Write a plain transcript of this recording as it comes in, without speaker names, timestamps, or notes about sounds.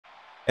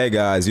Hey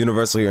guys,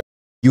 Universal here.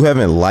 You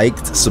haven't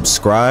liked,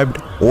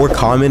 subscribed, or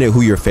commented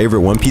who your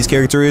favorite One Piece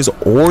character is,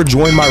 or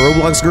joined my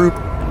Roblox group?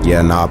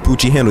 Yeah, nah,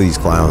 Poochie, handle these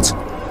clowns.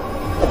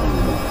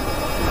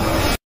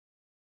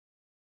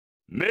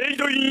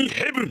 Made in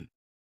heaven.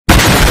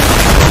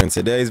 In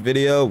today's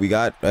video, we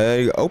got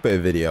a OP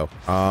video.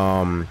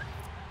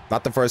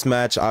 Not the first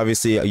match.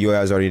 Obviously, you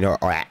guys already know.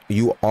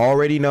 You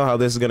already know how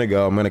this is gonna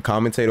go. I'm gonna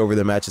commentate over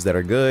the matches that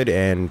are good,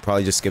 and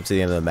probably just skip to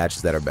the end of the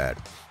matches that are bad.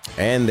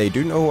 And they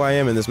do know who I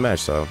am in this match,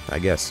 so I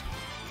guess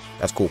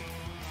that's cool.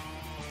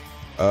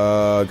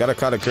 Got a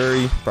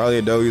Katakuri, probably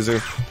a Dough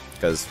user,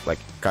 because like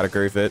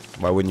Katakuri fit.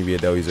 Why wouldn't you be a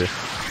Dough user?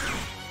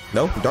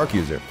 No, Dark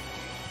user.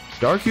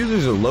 Dark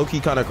users are low-key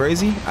kind of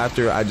crazy.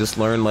 After I just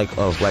learned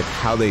of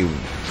how they,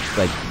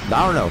 I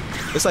don't know.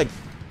 It's like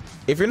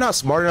if you're not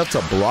smart enough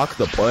to block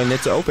the button,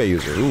 it's an OP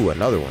user. Ooh,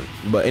 another one.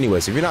 But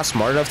anyways, if you're not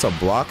smart enough to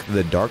block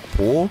the dark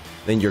pool,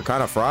 then you're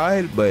kind of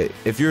fried. But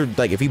if you're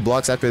if he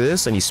blocks after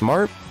this and he's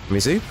smart, let me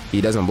see.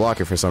 He doesn't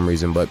block it for some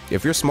reason. But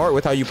if you're smart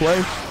with how you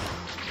play,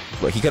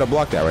 but he could have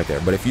blocked that right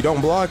there. But if you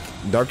don't block,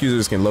 dark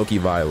users can low-key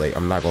violate.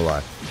 I'm not gonna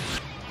lie.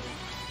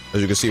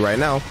 As you can see right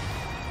now.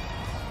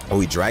 Oh,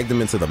 we dragged him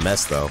into the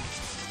mess though.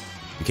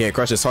 You can't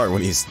crush his heart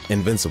when he's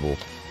invincible.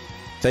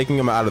 Taking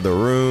him out of the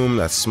room,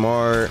 that's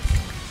smart.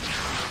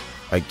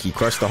 Like, he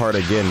crushed the heart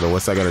again, but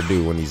what's that gonna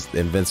do when he's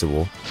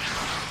invincible?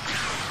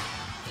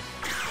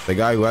 The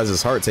guy who has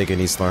his heart taken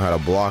needs to learn how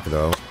to block,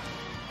 though.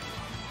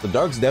 The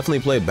Darks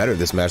definitely played better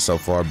this match so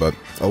far, but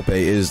OP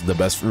is the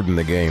best fruit in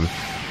the game.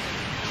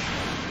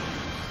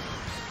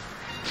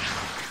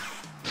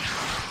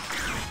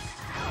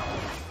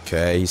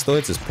 Okay, he still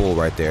hits his pull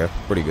right there.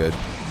 Pretty good.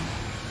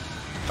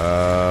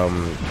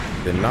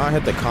 Did not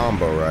hit the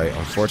combo right,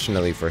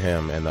 unfortunately for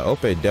him, and the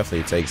OP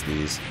definitely takes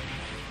these.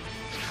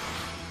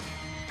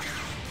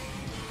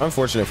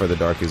 Unfortunate for the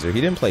Dark user.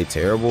 He didn't play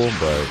terrible,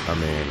 but I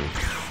mean,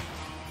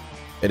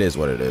 it is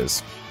what it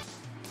is.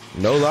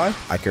 No lie,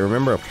 I can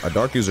remember a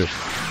Dark user.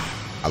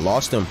 I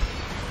lost him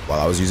while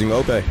I was using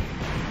OP. In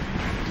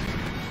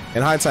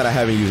hindsight, I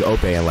haven't used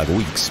OP in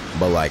weeks,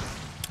 but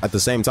at the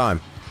same time,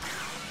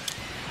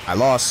 I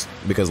lost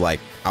because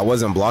I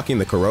wasn't blocking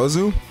the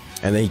Kurozu,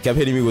 and then he kept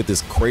hitting me with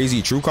this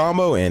crazy true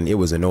combo, and it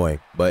was annoying.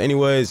 But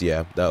anyways,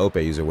 yeah, the OP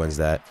user wins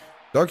that.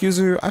 Dark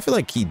user, I feel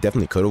like he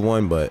definitely could have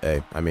won, but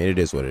hey, I mean, it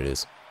is what it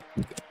is.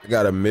 I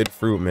got a mid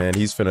fruit, man.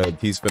 He's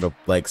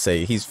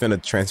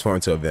finna transform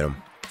into a Venom.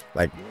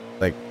 Like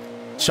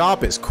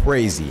Chop is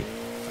crazy.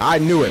 I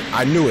knew it.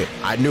 I knew it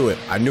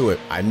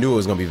it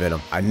was gonna be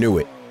Venom. I knew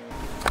it.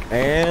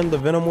 And the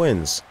Venom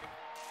wins.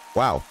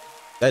 Wow,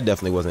 that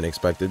definitely wasn't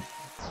expected.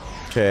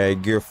 Okay,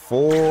 Gear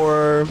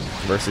 4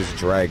 versus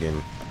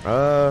Dragon.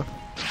 Or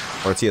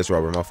TS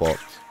Rubber, my fault.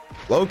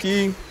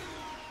 Loki.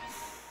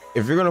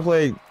 If you're gonna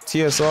play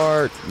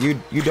TSR,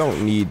 you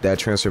don't need that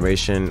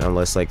transformation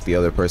unless the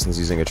other person's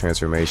using a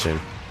transformation.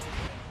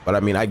 But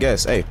I mean, I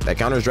guess, hey, that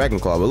counters Dragon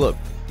Claw. But look,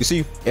 you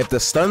see, if the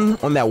stun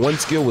on that one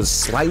skill was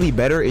slightly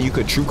better and you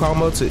could true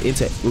combo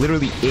into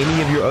literally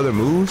any of your other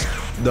moves,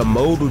 the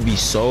mode would be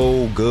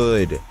so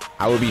good.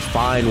 I would be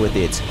fine with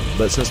it.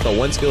 But since the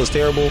one skill is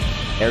terrible,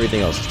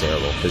 everything else is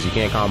terrible because you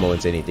can't combo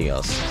into anything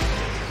else.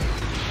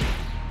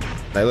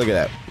 Hey, look at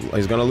that.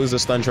 He's gonna lose the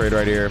stun trade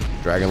right here.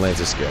 Dragon lands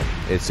his skill.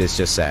 It's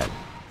just sad.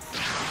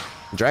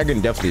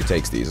 Dragon definitely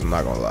takes these. I'm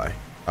not gonna lie.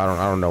 I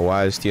don't know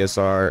why it's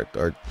TSR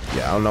I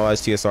don't know why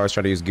it's TSR is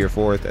trying to use Gear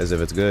 4th as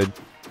if it's good.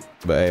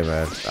 But hey,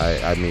 man,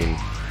 I mean,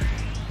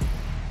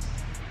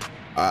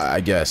 I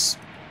guess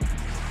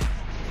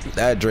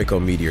that Draco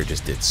Meteor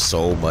just did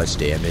so much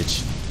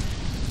damage,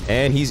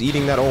 and he's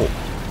eating that ult.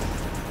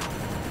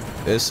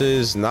 This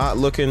is not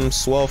looking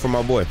swell for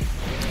my boy,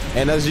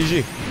 and that's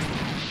GG.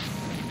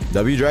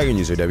 W Dragon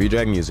user, W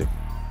Dragon user.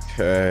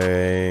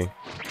 Okay.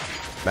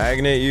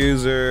 Magnet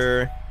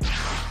user.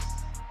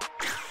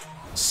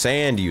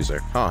 Sand user.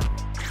 Huh.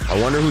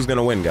 I wonder who's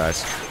gonna win,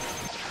 guys.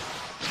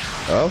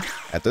 Oh,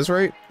 at this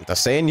rate, the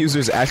Sand user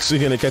is actually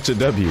gonna catch a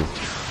W.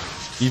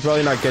 He's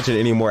probably not catching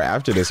any more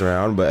after this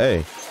round, but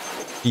hey,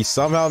 he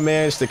somehow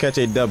managed to catch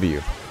a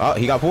W. Oh,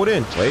 he got pulled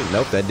in. Wait,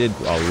 nope, that did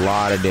a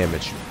lot of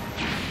damage.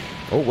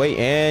 Oh, wait,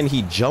 and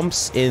he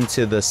jumps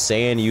into the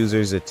Sand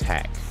user's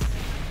attack.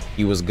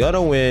 He was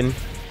gonna win,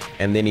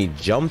 and then he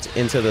jumped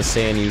into the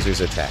Sand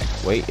user's attack.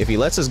 Wait, if he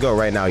lets us go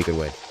right now, he could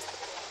win.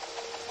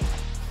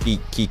 He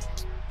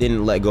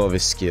didn't let go of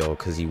his skill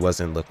because he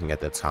wasn't looking at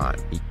the time.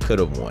 He could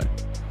have won.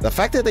 The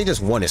fact that they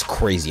just won is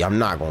crazy. I'm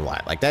not gonna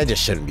lie. That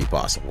just shouldn't be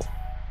possible.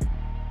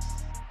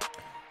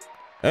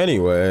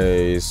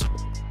 Anyways,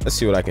 let's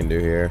see what I can do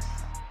here.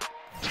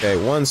 Okay,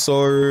 one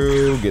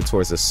Soru, get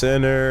towards the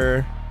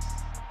center.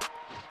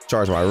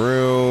 Charge my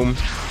room.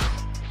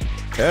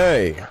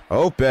 Hey,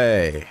 Ope.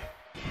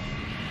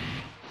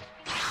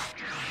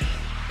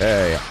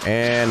 Hey,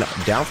 and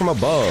down from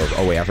above.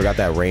 Oh wait, I forgot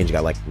that range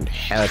got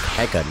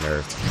hecka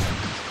nerfed.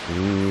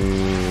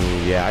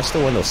 Yeah, I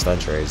still win those stun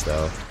trades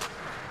though.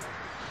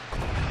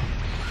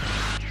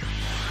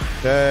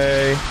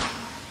 Okay.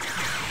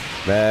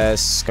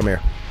 Vess, come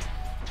here.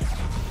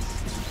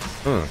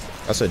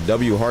 That's a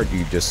W heart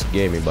you just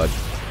gave me, bud.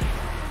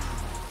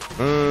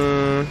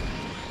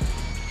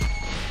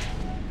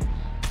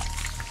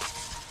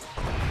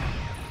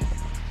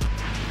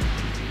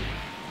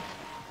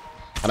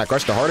 Can I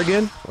crush the heart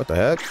again? What the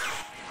heck?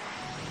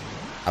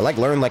 I like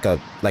learn like a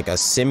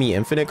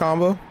semi-infinite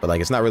combo, but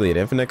like it's not really an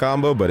infinite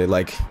combo, but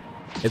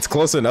it's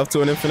close enough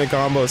to an infinite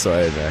combo. So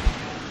hey, man.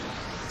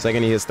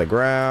 Second he hits the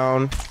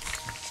ground.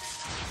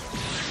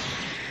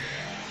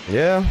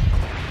 Yeah,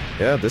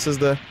 this is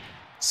the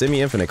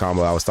semi-infinite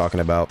combo I was talking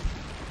about.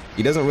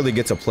 He doesn't really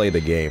get to play the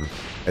game,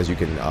 as you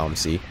can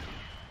see.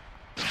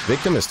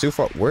 Victim is too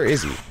far. Where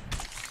is he?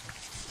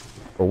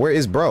 Or where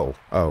is bro?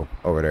 Oh,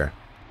 over there.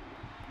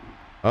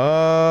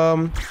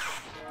 I'm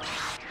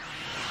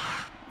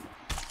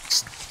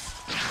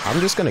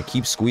just gonna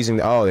keep squeezing.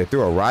 Oh, they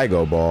threw a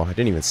Rygo ball. I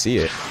didn't even see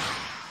it.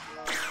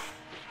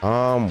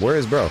 Where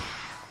is bro?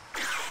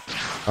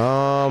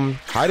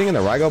 Hiding in the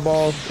Rygo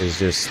ball is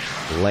just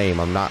lame.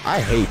 I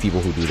hate people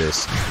who do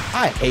this.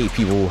 I hate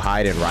people who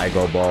hide in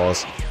Rygo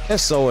balls.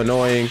 That's so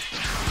annoying.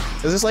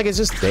 Cause it's like it's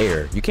just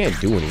there. You can't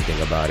do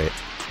anything about it.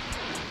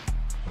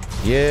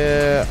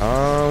 Yeah,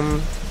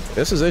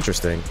 this is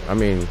interesting. I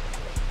mean,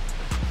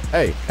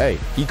 hey,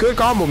 he could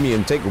combo me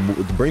and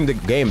bring the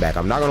game back.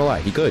 I'm not gonna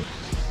lie, he could.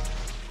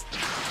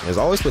 There's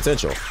always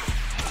potential.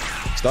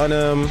 Stun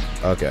him.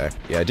 Okay,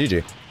 yeah,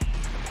 GG.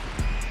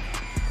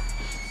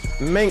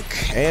 Mink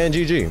and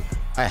GG.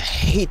 I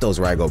hate those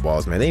Rygo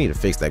balls, man. They need to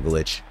fix that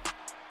glitch.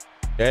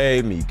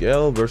 Hey,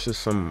 Miguel versus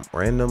some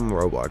random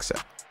Roblox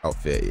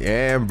outfit.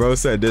 Yeah, bro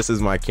said this is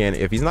my can.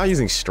 If he's not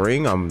using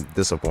string, I'm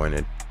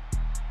disappointed.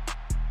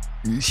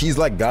 He's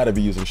like gotta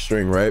be using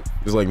string, right?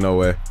 There's like no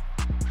way.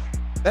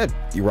 That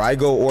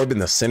Rygo orb in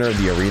the center of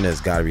the arena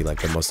has gotta be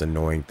like the most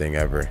annoying thing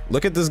ever.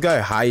 Look at this guy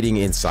hiding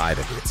inside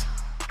of it.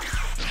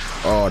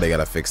 Oh, they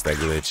gotta fix that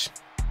glitch.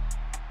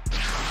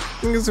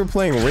 Niggas are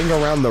playing Ring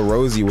Around the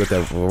Rosie with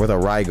a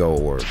Rygo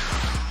orb.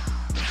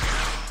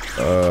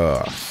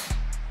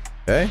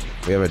 Okay,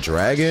 we have a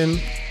dragon.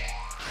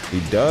 He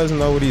does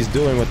know what he's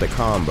doing with the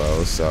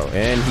combo, so,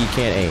 and he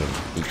can't aim.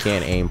 He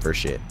can't aim for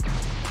shit.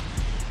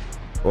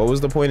 What was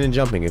the point in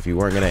jumping if you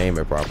weren't gonna aim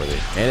it properly?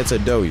 And it's a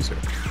dough user.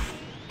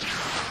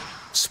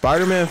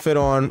 Spider-Man fit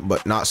on,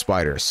 but not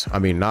spiders. I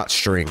mean, not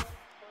string.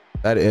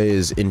 That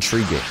is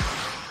intriguing.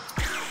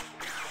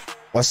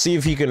 Let's see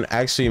if he can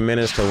actually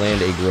manage to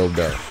land a grilled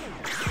dough.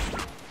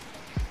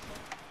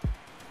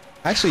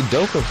 Actually,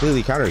 dough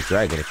completely counters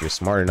dragon if you're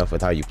smart enough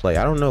with how you play.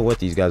 I don't know what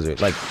these guys are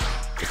like.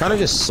 They're kind of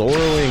just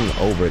swirling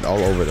over it all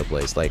over the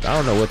place. Like, I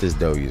don't know what this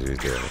dough user is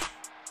doing.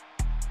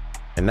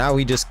 And now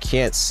he just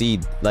can't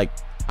see. Like,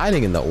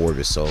 hiding in the orb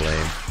is so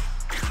lame.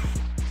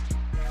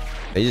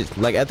 They just,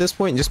 like, at this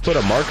point, just put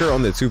a marker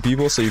on the two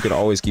people so you can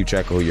always keep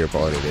track of who your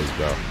opponent is,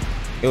 bro.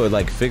 It would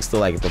like fix the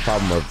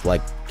problem of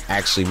like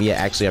me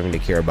actually having to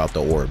care about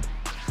the orb.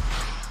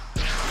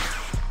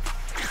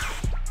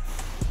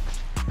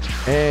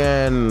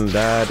 And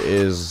that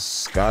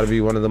is gotta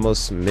be one of the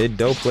most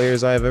mid-dope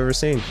players I have ever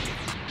seen.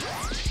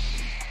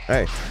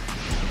 Hey,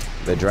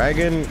 the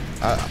dragon,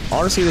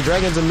 honestly, the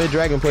dragon's a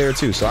mid-dragon player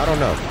too, so I don't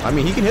know. I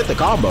mean, he can hit the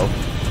combo.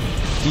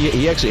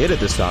 He actually hit it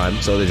this time,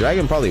 so the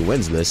dragon probably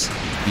wins this.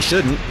 He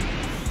shouldn't.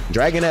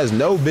 Dragon has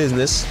no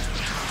business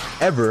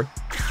ever,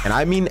 and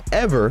I mean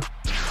ever,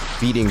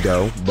 beating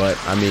Doe, but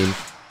I mean,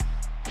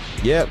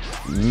 yep,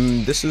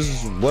 this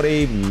is what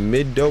a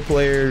mid-dope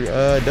player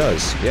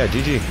does. Yeah,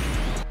 GG.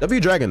 W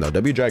Dragon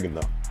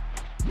though.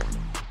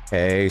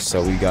 Okay,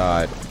 so we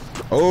got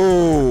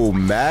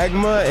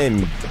Magma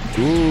and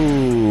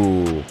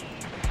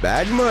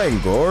Magma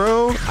and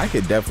Goro. I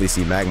could definitely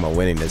see Magma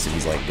winning this if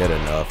he's like good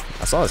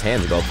enough. I saw his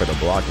hands go for the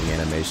blocking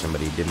animation,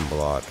 but he didn't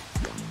block.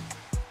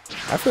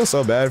 I feel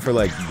so bad for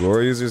like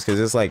Goro users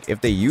because it's like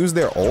if they use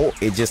their ult,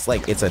 it just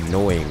like it's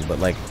annoying, but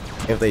like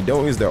if they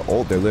don't use their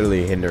ult, they're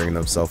literally hindering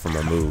themselves from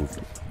a move.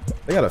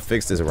 They gotta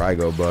fix this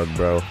Rygo bug,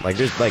 bro. Like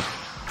there's like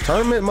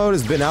tournament mode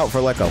has been out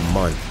for like a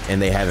month and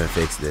they haven't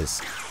fixed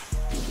this.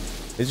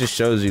 It just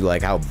shows you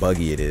like how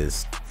buggy it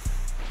is.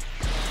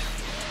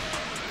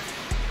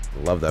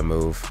 Love that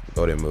move.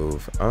 Go to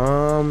move.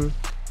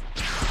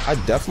 I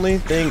definitely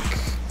think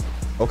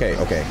okay.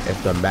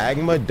 If the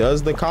Magma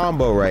does the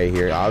combo right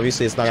here,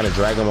 obviously it's not gonna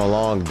drag him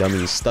along, dummy.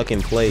 He's stuck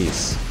in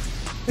place.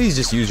 Please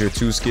just use your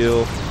 2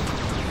 skill.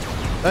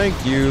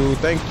 Thank you.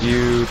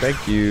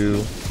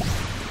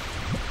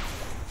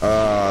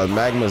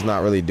 Magma's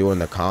not really doing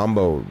the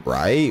combo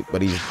right,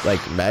 but he's like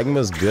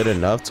Magma's good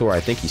enough to where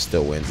I think he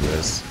still wins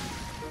this.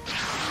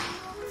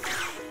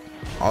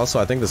 Also,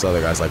 I think this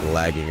other guy's like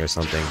lagging or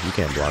something. You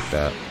can't block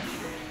that.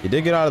 He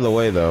did get out of the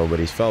way though, but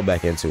he fell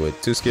back into it.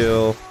 2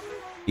 skill.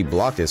 He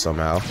blocked it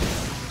somehow.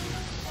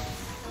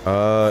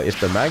 If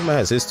the Magma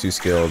has his 2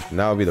 skill,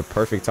 now would be the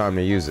perfect time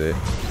to use it.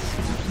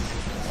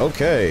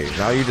 Okay,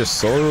 now you just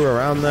Soru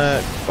around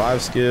that.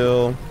 5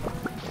 skill.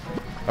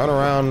 Turn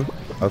around.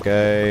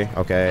 Okay.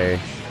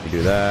 You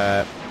do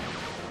that.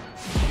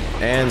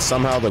 And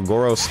somehow the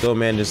Goro still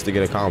manages to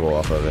get a combo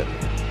off of it.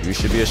 You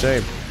should be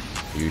ashamed.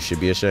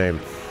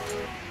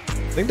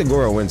 I think the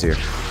Goro wins here.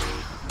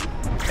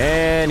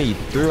 And he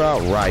threw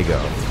out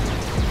Rygo.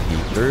 He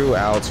threw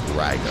out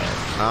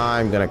Rygo.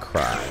 I'm gonna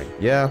cry.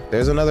 Yeah,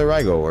 there's another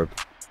Rygo orb.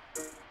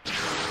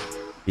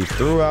 He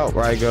threw out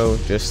Rygo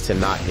just to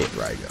not hit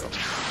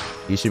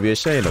Rygo. He should be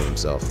ashamed of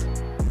himself.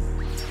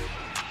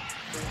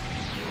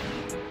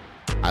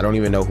 I don't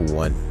even know who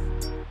won.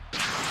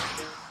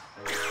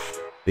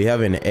 We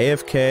have an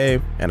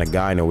AFK and a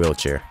guy in a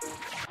wheelchair.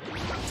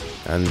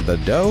 And the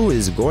doe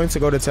is going to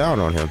go to town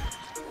on him.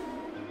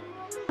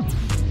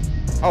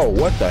 Oh,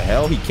 what the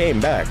hell? He came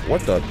back.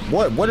 What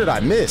did I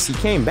miss? He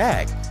came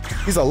back.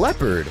 He's a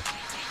leopard.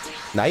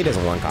 Nah, he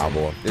doesn't want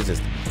combo. There's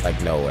just like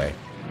no way.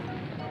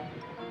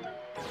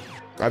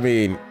 I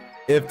mean,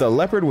 if the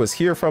leopard was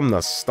here from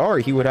the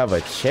start, he would have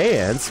a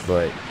chance,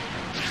 but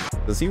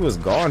because he was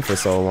gone for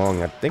so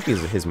long, I think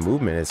his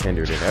movement is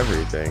hindered in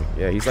everything.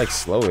 Yeah, he's like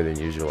slower than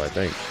usual, I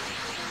think.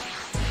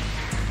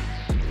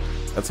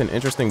 That's an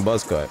interesting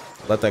buzz cut.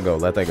 Let that go.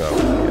 Let that go.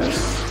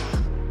 Yes.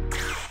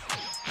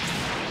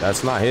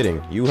 That's not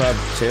hitting. You have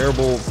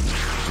terrible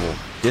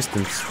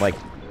distance, like,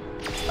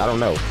 I don't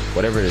know,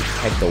 whatever the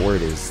heck the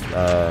word is.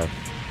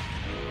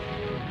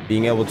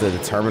 Being able to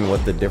determine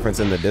what the difference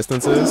in the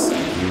distance is,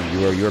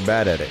 you're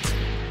bad at it.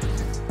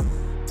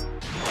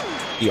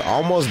 He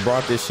almost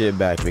brought this shit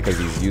back because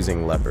he's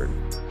using leopard.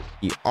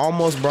 He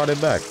almost brought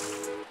it back.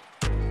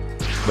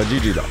 But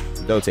GG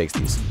though. Doe takes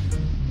these.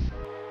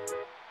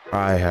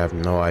 I have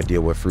no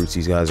idea what fruits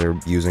these guys are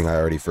using. I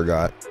already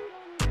forgot.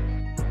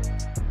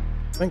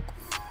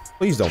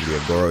 Please don't be a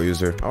Goro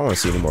user. I don't want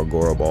to see any more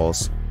Goro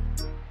balls.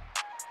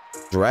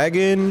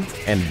 Dragon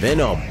and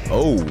Venom.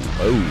 Oh.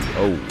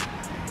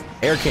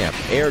 Air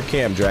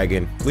camp,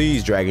 Dragon.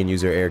 Please, Dragon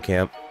user, air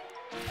camp.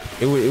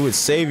 It would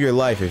save your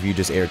life if you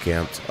just air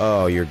camped.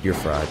 Oh, you're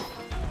fried.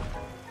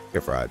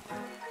 You're fried.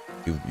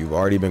 You've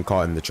already been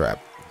caught in the trap.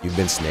 You've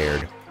been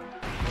snared.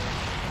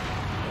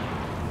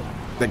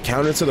 The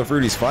counter to the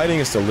fruit he's fighting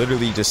is to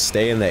literally just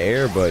stay in the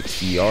air, but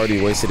he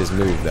already wasted his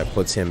move that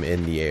puts him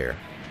in the air.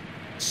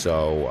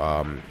 So,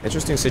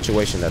 interesting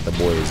situation that the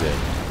boy is in.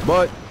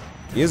 But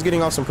he is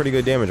getting off some pretty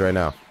good damage right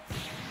now.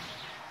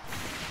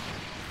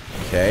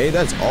 Okay,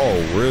 that's all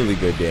really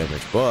good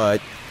damage.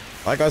 But,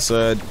 like I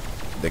said,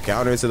 the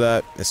counter to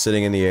that is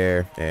sitting in the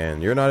air,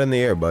 and you're not in the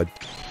air, bud.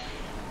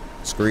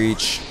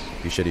 Screech.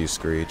 You should use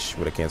Screech.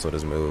 Would have canceled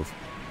his move.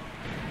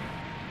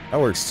 That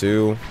works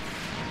too.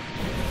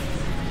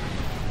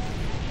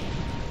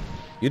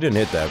 You didn't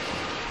hit that.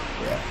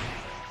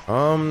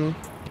 Yeah.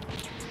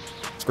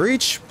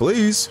 Screech,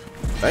 please.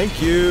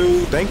 Thank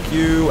you. Thank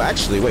you.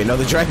 Actually, wait, no,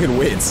 the dragon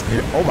wins.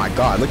 Oh my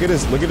god, look at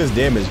this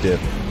damage dip.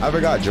 I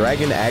forgot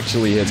dragon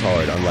actually hits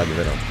hard, unlike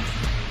Venom.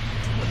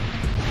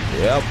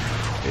 Yep.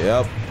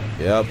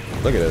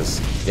 Look at this.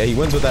 Yeah, he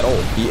wins with that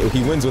ult.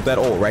 He wins with that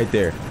ult right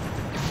there.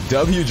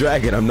 W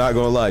Dragon, I'm not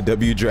gonna lie,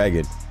 W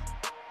Dragon.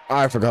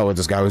 I forgot what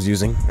this guy was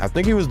using. I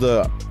think he was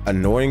the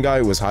annoying guy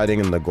who was hiding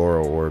in the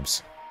Goro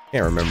orbs.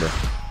 Can't remember.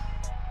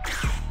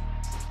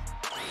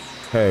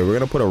 Hey, we're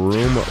gonna put a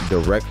room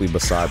directly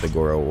beside the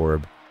Goro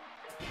orb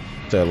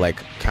to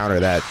like counter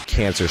that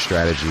cancer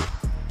strategy.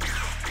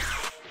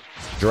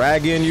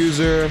 Dragon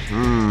user.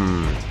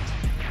 You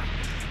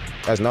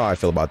guys know how I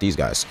feel about these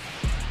guys.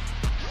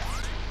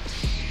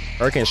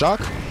 Hurricane shock?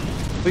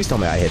 Please tell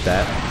me I hit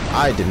that.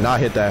 I did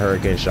not hit that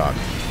hurricane shock.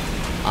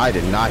 I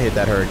did not hit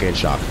that hurricane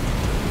shock.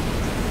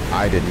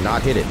 I did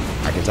not hit it.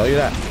 I can tell you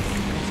that.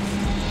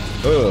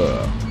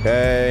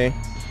 Okay.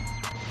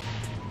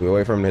 We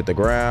wait for him to hit the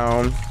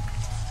ground.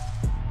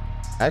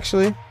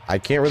 Actually, I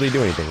can't really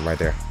do anything right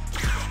there.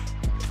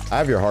 I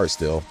have your heart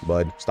still,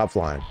 bud. Stop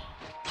flying.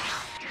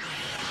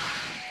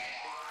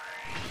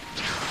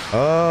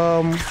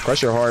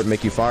 Crush your heart,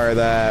 make you fire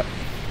that.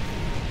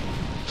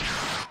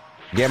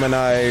 Gamma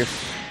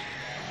knife.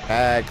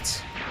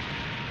 Hacked.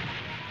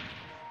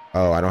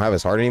 Oh, I don't have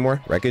his heart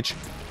anymore. Wreckage.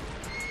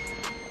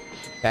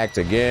 Hacked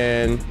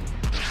again.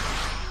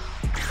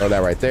 Throw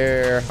that right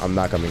there. I'm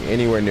not coming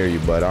anywhere near you,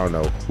 bud. I don't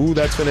know who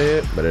that's gonna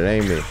hit, but it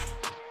ain't me.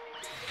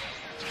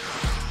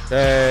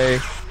 Okay.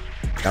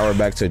 Now we're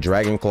back to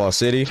Dragon Claw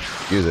City.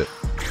 Use it.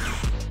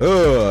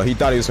 He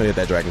thought he was gonna hit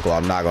that Dragon Claw.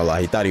 I'm not gonna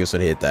lie. He thought he was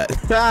gonna hit that.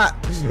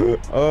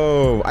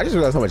 Oh, I just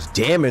realized how much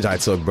damage I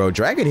took, bro.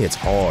 Dragon hits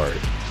hard.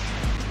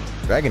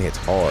 Dragon hits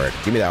hard.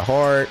 Give me that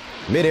heart.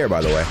 Mid-air,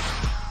 by the way.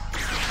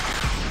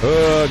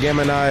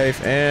 Gamma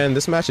knife. And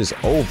this match is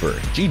over.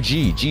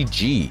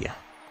 GG. It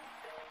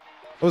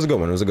was a good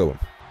one. It was a good one.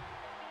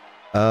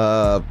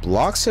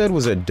 Bloxhead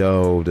was a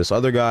doe. This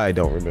other guy, I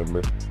don't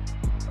remember.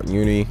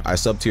 Uni, I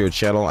sub to your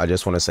channel. I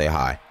just want to say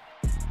hi.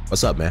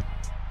 What's up, man?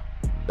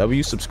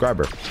 W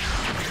subscriber.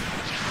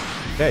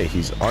 Okay,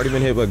 he's already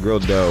been hit by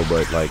grilled doe,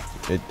 but like,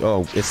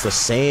 it's the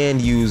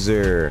sand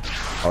user.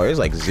 Oh, there's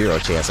like 0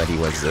 chance that he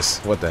wins this.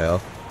 What the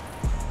hell?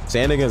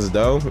 Sand against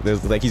doe?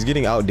 There's like, he's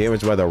getting out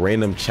damaged by the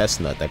random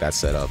chestnut that got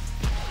set up.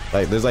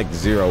 Like, there's like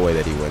 0 way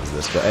that he wins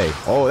this. But hey,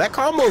 oh, that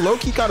combo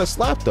low-key kind of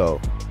slapped though.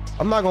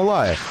 I'm not gonna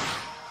lie.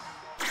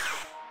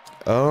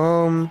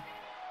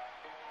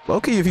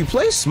 Low-key, if he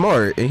plays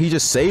smart and he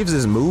just saves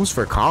his moves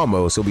for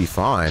combos, he'll be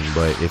fine.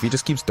 But if he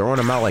just keeps throwing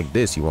them out like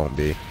this, he won't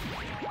be.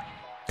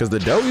 Because the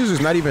dough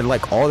user's not even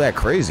like all that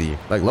crazy.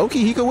 Like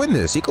low-key, he could win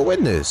this. He could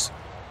win this.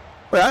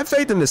 Wait, I have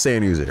faith in the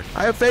sand user.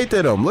 I have faith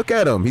in him. Look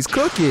at him. He's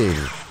cooking.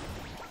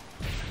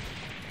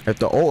 If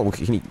the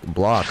can he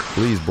block?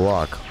 Please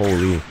block.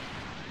 Holy.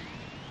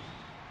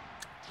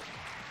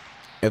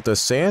 If the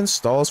sand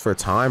stalls for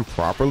time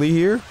properly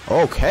here.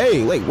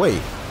 Okay.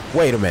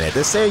 Wait a minute.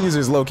 The sand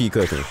user's low-key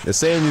cooking. The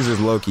sand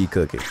user's low-key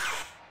cooking.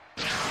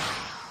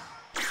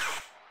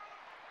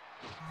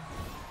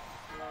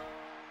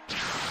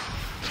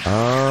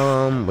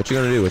 What you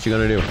gonna do? What you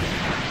gonna do?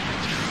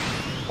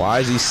 Why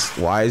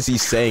is he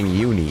saying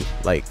uni?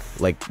 Like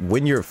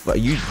win your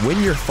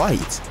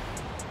fight.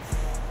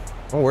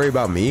 Don't worry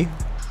about me.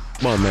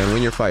 Come on, man,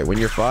 win your fight. Win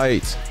your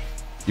fight.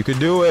 You can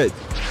do it.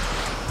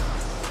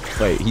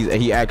 Wait,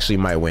 he actually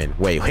might win.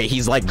 Wait,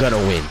 he's like gonna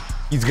win.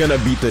 He's gonna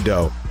beat the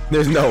dough.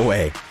 There's no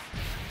way.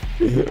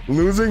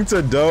 Losing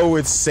to dough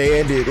with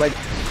sand,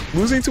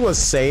 losing to a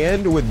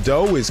sand with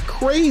dough is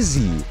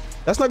crazy.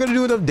 That's not gonna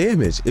do enough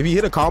damage. If he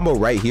hit a combo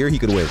right here, he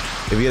could win.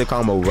 If he hit a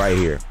combo right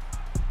here.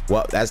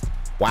 Well, that's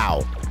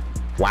wow.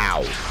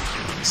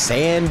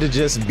 Sand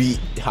just beat.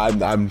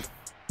 I'm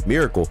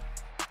miracle.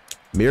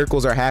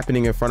 Miracles are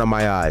happening in front of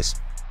my eyes.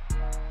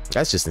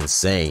 That's just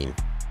insane.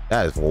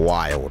 That is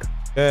wild.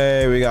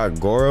 Okay, we got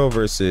Goro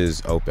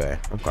versus Ope.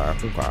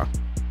 Okay.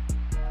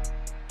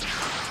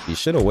 You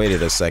should have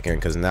waited a second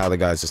because now the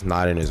guy's just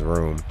not in his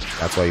room.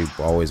 That's why you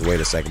always wait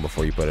a second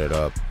before you put it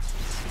up.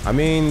 I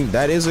mean,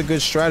 that is a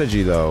good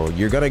strategy though.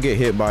 You're gonna get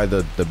hit by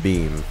the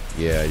beam.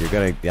 Yeah, you're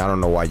gonna. I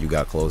don't know why you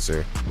got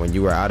closer. When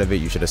you were out of it,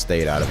 you should have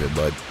stayed out of it.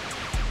 But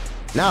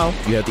now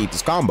you have to eat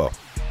this combo.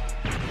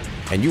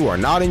 And you are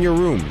not in your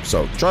room.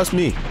 So trust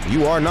me,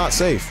 you are not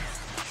safe.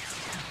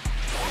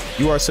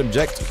 You are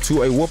subject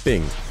to a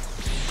whooping.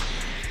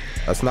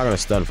 That's not gonna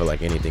stun for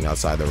like anything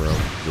outside the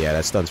room. Yeah,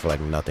 that stuns for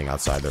like nothing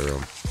outside the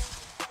room.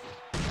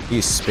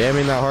 He's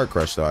spamming that heart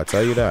crush though, I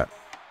tell you that.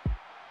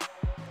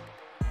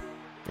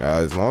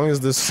 As long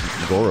as this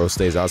Goro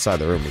stays outside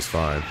the room, he's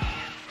fine.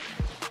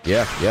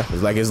 Yeah.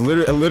 It's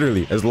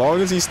literally as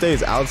long as he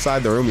stays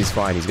outside the room, he's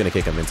fine. He's gonna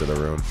kick him into the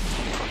room.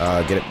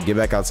 Get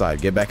back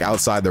outside. Get back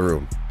outside the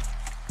room.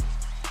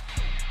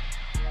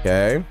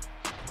 Okay.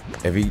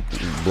 If he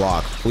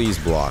block, please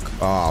block.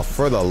 Oh,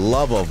 for the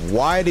love of,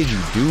 why did you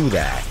do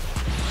that?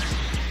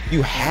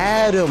 You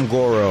had him,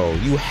 Goro.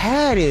 You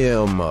had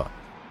him.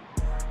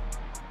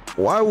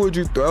 Why would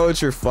you throw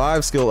out your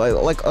 5 skill?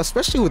 Like,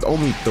 especially with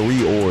only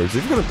 3 orbs.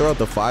 If you're gonna throw out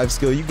the 5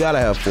 skill, you gotta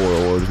have 4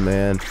 orbs,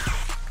 man.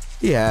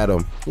 He had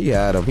him.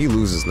 He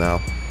loses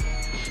now.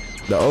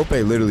 The Ope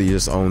literally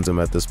just owns him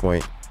at this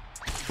point.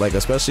 Like,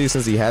 especially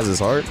since he has his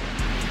heart.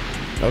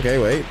 Okay,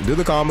 wait. Do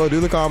the combo.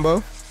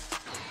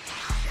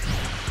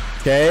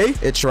 Okay,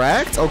 it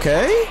tracked.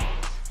 Okay.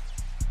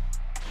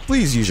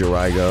 Please use your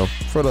Raigo.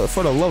 For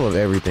the love of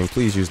everything,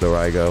 please use the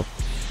Raigo.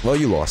 Well,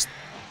 you lost.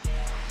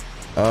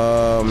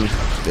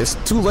 It's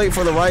too late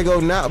for the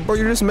Raigo now, bro.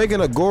 You're just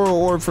making a Goro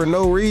orb for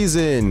no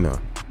reason.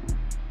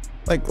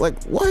 Like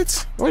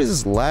what? What is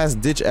this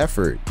last ditch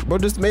effort? Bro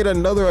just made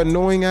another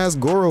annoying ass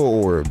Goro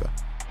orb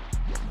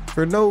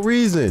for no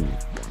reason.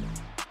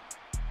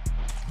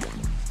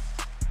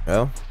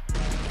 Well,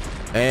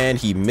 and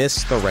he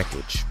missed the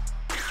wreckage.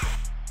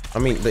 I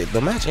mean,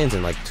 the match ends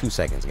in like 2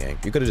 seconds, gang.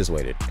 You could have just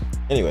waited.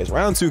 Anyways,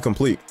 round 2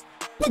 complete.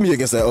 Put me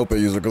against that Ope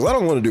user because I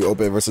don't want to do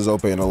Ope versus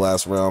Ope in the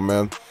last round,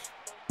 man.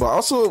 But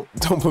also,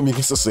 don't put me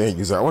against the Saiyan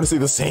user. I want to see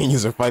the Saiyan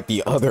user fight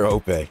the other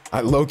Ope.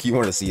 I low-key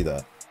want to see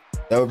that.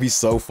 That would be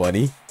so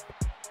funny.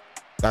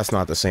 That's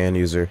not the Saiyan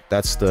user.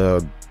 That's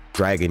the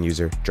Dragon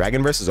user.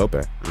 Dragon versus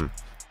Ope.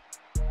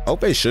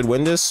 Ope should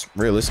win this,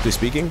 realistically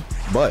speaking.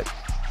 But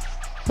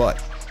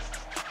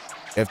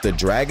if the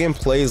Dragon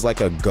plays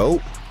like a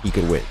goat, he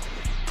could win.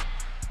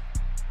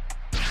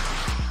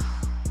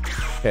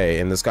 Okay,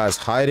 and this guy's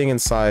hiding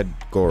inside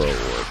Goro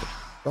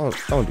orb.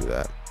 Don't do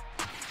that.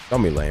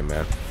 Don't be lame,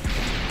 man.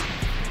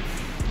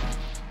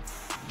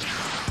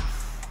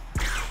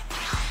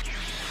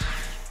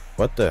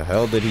 What the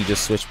hell did he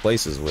just switch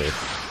places with?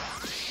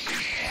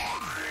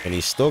 And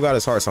he still got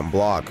his heart on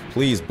block.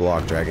 Please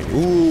block, Dragon.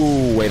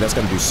 Ooh, wait, that's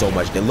gonna do so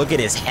much. Then look at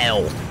his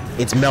health.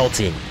 It's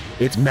melting.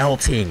 It's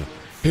melting.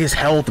 His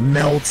health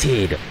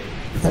melted.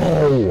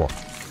 Oh,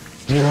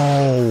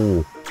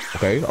 bro.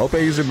 Okay, Ope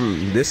user.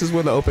 This is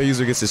when the Ope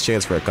user gets his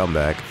chance for a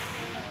comeback.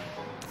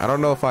 I don't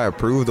know if I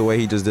approve the way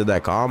he just did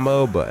that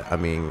combo, but I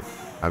mean,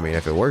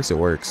 if it works, it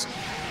works.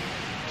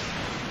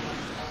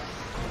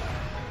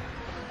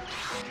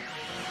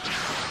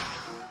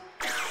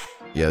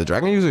 Yeah, the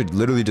Dragon user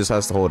literally just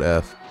has to hold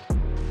F.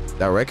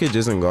 That wreckage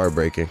isn't guard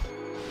breaking.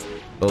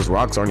 Those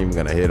rocks aren't even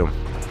gonna hit him.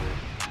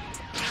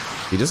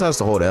 He just has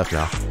to hold F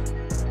now.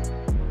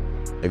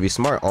 If he's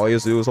smart, all he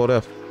has to do is hold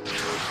F.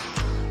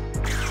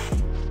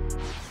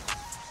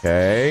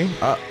 Okay.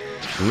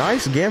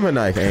 Nice gamma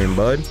knife aim,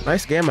 bud.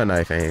 Nice gamma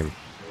knife aim.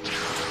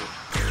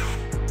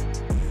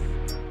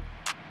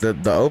 The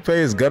Ope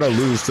is gonna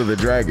lose to the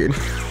Dragon.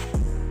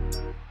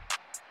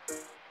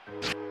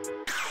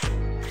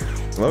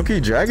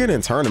 Low-key, Dragon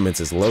in tournaments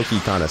is low-key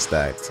kind of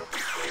stacked.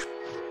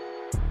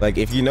 Like,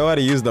 if you know how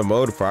to use the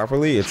mode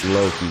properly, it's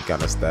low-key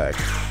kind of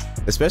stacked.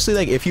 Especially,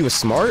 like, if he was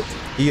smart,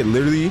 he could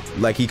literally,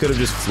 like, he could have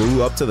just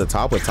flew up to the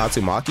top with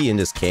Tatsumaki and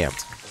just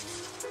camped.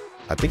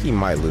 I think he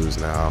might lose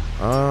now.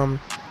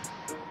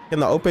 Can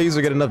the OP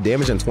user get enough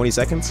damage in 20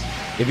 seconds?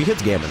 If he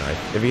hits Gamma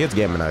Knife. If he hits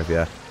Gamma Knife,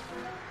 yeah.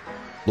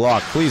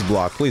 Block, please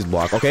block, please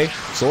block. Okay,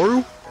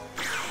 Soru.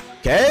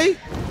 Okay.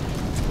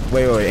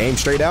 Wait, aim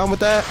straight down with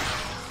that.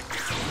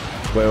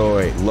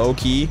 Wait. Low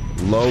key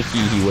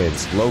he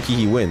wins. Low key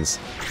he wins.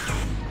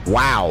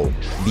 Wow,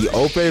 the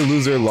OP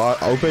user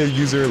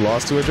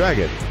lost to a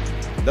dragon.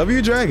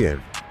 W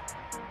dragon.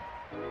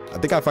 I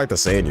think I fight the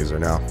sand user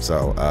now.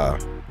 So,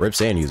 rip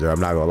sand user. I'm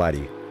not gonna lie to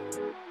you.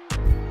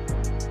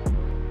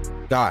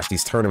 Gosh,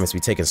 these tournaments be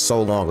taking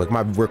so long. Like,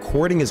 my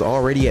recording is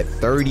already at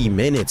 30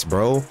 minutes,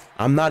 bro.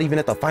 I'm not even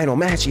at the final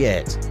match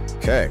yet.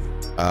 Okay.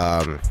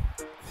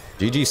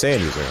 GG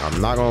sand user.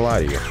 I'm not gonna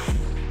lie to you.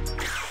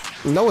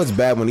 You know it's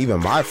bad when even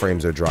my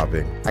frames are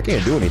dropping. I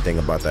can't do anything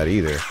about that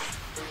either.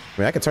 I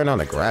mean, I can turn down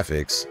the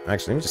graphics.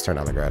 Actually, let me just turn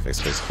down the graphics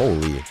because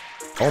holy,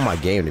 oh my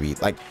game to be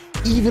like,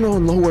 even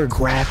on lower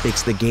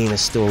graphics, the game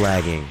is still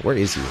lagging. Where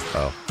is he?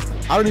 Oh,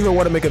 I don't even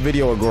want to make a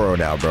video of Goro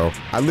now, bro.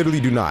 I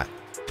literally do not.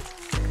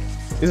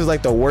 This is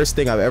like the worst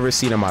thing I've ever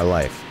seen in my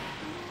life.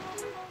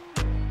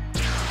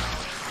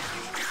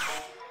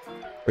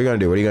 What are you gonna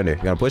do? What are you gonna do?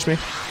 You gonna push me?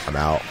 I'm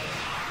out.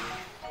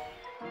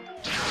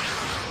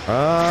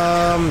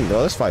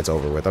 No, this fight's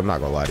over with. I'm not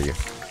gonna lie to you.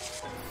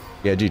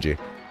 Yeah, GG.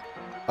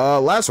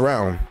 Last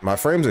round, my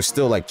frames are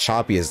still like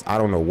choppy as I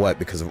don't know what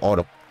because of all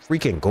the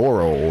freaking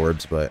Goro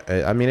orbs, but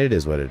I mean, it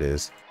is what it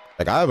is.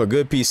 Like, I have a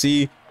good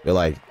PC, but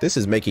like, this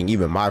is making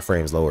even my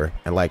frames lower.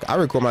 And like, I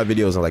record my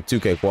videos in like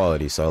 2K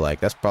quality, so like,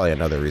 that's probably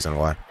another reason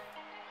why.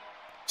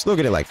 Still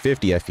getting like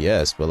 50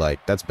 FPS, but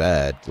like, that's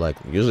bad. Like,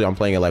 usually I'm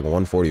playing at like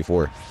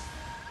 144.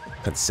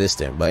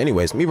 Consistent. But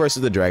anyways, me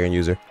versus the dragon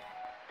user.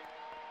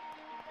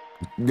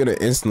 I'm gonna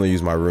instantly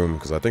use my room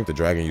because I think the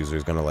dragon user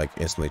is gonna like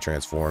instantly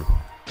transform.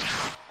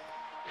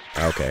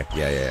 Okay,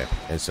 yeah.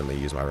 Instantly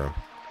use my room.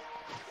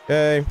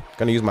 Okay,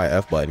 gonna use my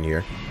F button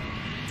here.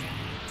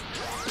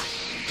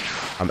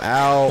 I'm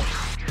out.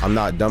 I'm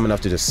not dumb enough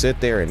to just sit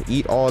there and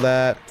eat all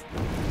that.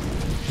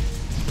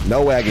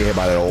 No way I get hit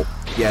by that ult.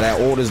 Yeah,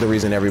 that ult is the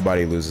reason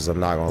everybody loses. I'm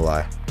not gonna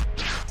lie.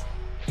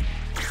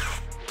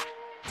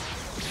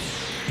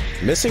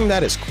 Missing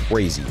that is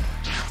crazy.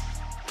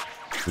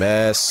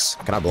 Mess.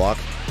 Can I block?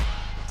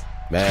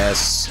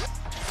 Mess.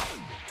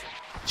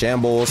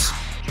 Shambles.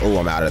 Oh,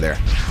 I'm out of there.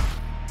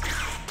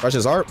 Crush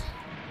his heart.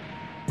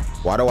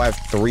 Why do I have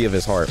 3 of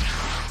his heart?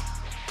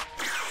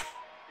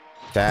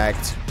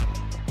 Tagged.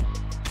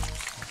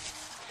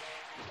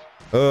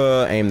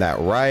 Aim that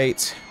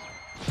right.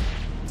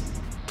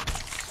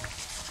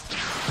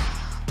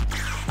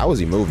 How was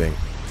he moving?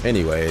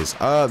 Anyways,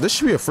 this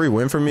should be a free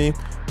win for me.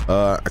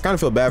 I kind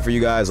of feel bad for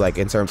you guys, like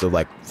in terms of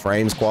like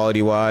frames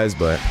quality wise,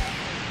 but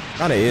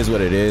kind of is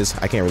what it is.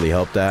 I can't really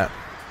help that.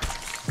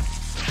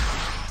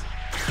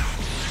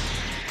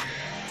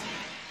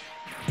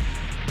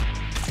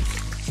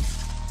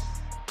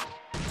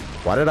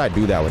 Why did I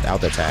do that without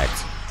the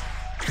tags?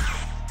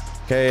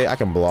 Okay, I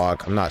can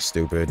block. I'm not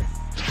stupid.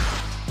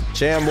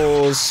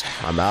 Shambles.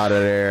 I'm out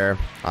of there.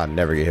 I'll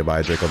never get hit by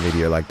a Draco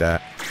Meteor like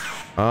that.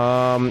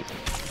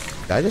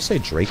 Did I just say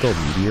Draco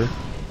Meteor?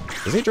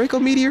 Is it Draco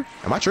Meteor?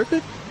 Am I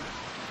tripping?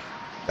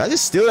 Did I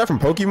just steal that from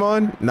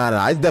Pokemon?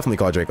 Nah, I definitely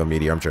call it Draco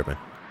Meteor. I'm tripping.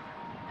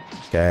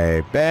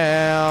 Okay,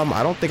 bam.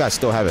 I don't think I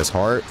still have his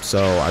heart,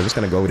 so I'm just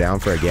gonna go down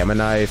for a Gamma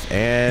Knife,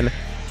 and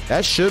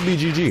that should be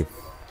GG.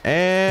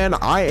 And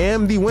I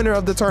am the winner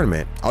of the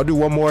tournament. I'll do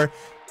one more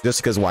just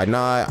because why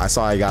not? I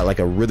saw I got like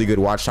a really good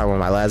watch time on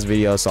my last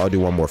video, so I'll do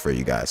one more for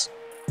you guys.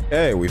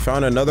 Hey, we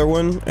found another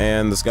one,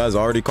 and this guy's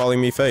already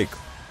calling me fake.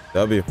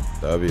 W.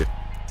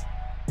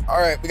 All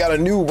right, we got a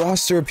new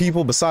roster of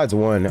people besides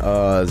one.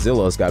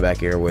 Zillow's got back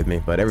here with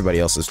me, but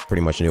everybody else is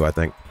pretty much new, I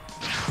think.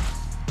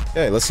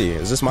 Okay, let's see.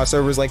 Is this my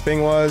server's like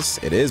ping wise?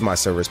 It is my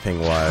server's ping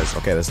wise.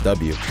 Okay, that's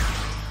W.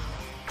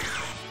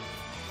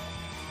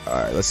 All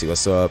right, let's see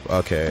what's up.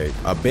 Okay,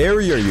 a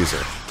barrier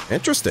user.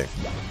 Interesting.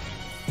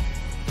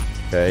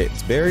 Okay,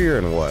 it's barrier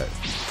and what?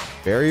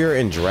 Barrier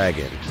and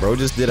dragon. Bro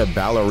just did a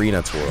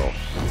ballerina twirl.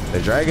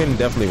 The dragon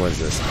definitely wins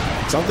this.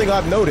 Something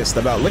I've noticed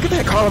about, look at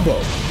that combo.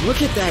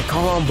 Look at that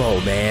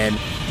combo, man.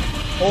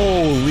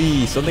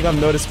 Holy, something I've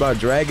noticed about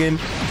dragon.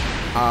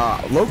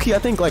 Low-key, I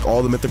think like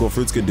all the mythical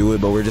fruits could do it,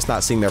 but we're just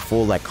not seeing their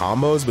full like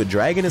combos. But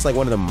dragon is like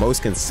one of the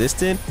most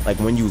consistent. Like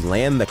when you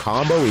land the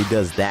combo, he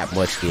does that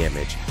much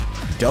damage.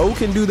 Doe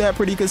can do that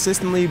pretty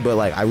consistently, but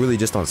like I really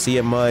just don't see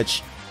it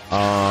much.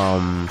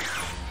 Let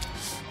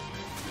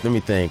me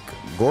think.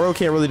 Goro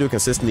can't really do it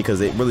consistently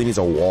because it really needs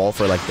a wall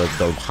for like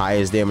the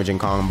highest damaging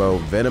combo.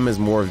 Venom is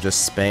more of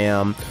just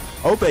spam.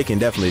 Ope can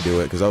definitely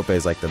do it because Ope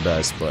is like the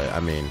best, but I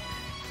mean,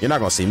 you're not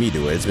gonna see me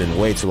do it. It's been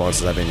way too long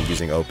since I've been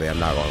using Ope, I'm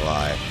not gonna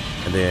lie.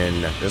 And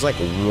then there's like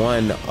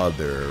one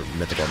other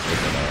mythical I'm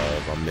thinking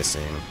of I'm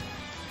missing.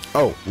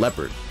 Oh,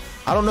 Leopard.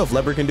 I don't know if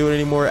Leopard can do it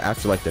anymore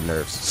after like the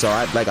nerfs. So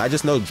I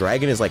just know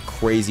Dragon is like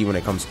crazy when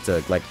it comes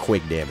to like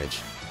quick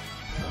damage.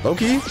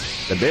 Low-key,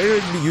 the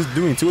barrier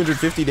doing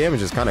 250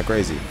 damage is kind of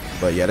crazy.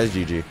 But yeah, that's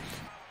GG.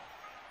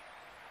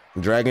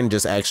 Dragon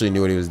just actually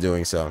knew what he was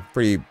doing, so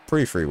pretty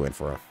free win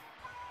for him.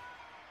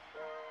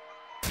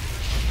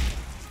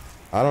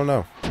 I don't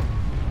know.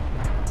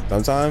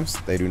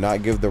 Sometimes they do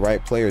not give the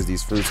right players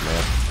these fruits,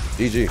 man.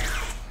 GG.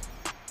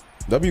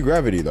 W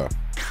gravity though.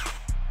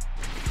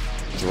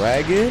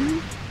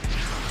 Dragon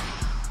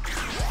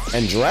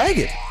and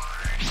dragon.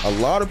 A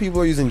lot of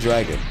people are using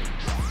dragon,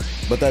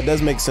 but that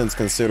does make sense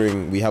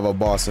considering we have a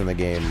boss in the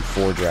game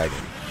for dragon.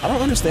 I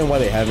don't understand why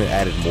they haven't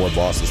added more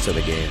bosses to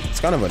the game.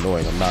 It's kind of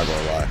annoying, I'm not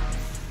gonna lie.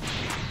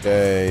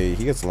 Okay,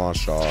 he gets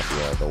launched off.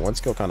 Yeah, the one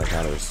skill kind of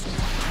counters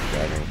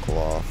Dragon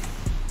Claw.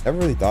 Never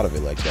really thought of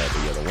it like that,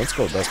 but yeah, the one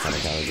skill does kind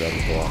of counter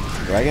Dragon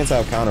Claw. Dragons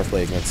have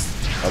counterplay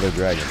against other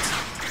dragons.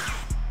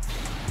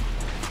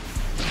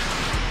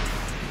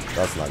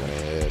 That's not gonna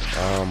hit.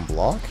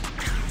 Block?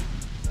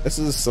 This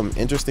is some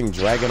interesting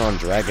dragon on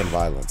dragon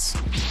violence.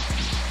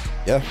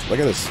 Yeah, look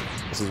at this.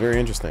 This is very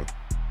interesting.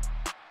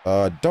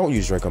 Don't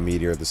use Draco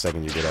Meteor the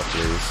second you get up,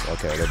 please.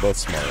 Okay, they're both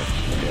smart.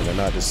 Okay, they're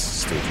not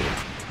just stupid.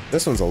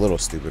 This one's a little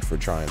stupid for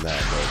trying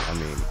that, but I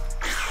mean,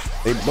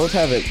 they both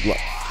have it.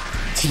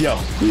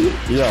 Yo,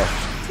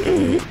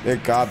 they're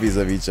copies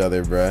of each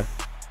other, bruh.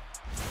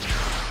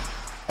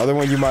 Other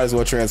one you might as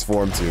well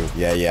transform to.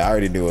 Yeah, I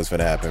already knew what was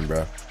gonna happen,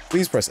 bro.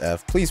 Please press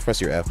F. Please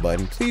press your F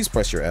button. Please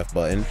press your F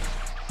button.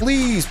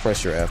 Please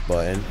press your F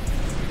button.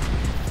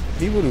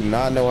 People do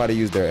not know how to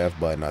use their F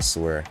button, I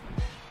swear.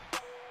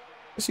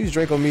 Just use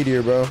Draco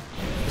Meteor, bro.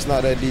 It's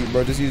not that deep,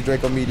 bro. Just use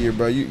Draco Meteor,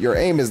 bro. Your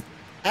aim is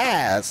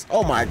ass.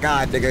 Oh my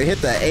god, nigga. Hit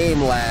the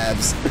aim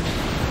labs.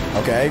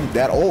 Okay,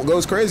 that ult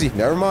goes crazy.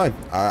 Never mind.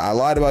 I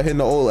lied about hitting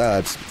the ult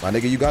labs. My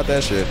nigga, you got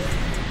that shit.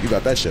 You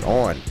got that shit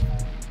on.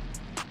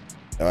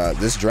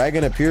 This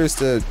dragon appears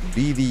to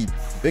be the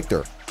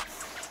victor.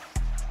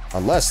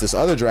 Unless this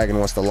other dragon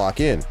wants to lock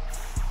in.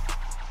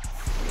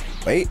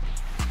 Wait.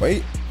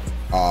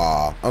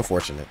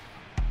 Unfortunate.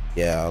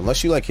 Yeah,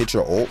 unless you like hit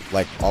your ult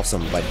like off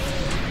some like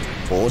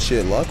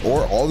bullshit luck,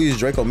 or all these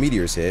Draco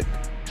Meteors hit,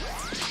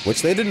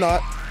 which they did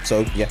not.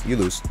 So yeah, you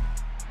lose.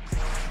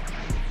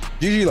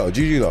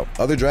 GG though.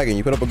 Other dragon,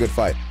 you put up a good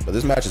fight, but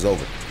this match is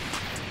over.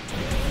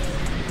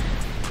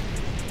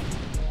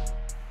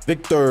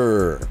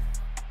 Victor.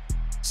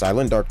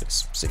 Silent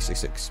Darkness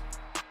 666.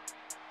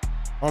 I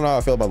don't know how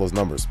I feel about those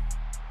numbers.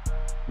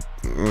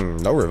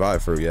 No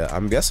revive fruit yet.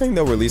 I'm guessing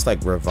they'll release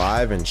like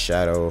revive and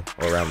shadow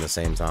around the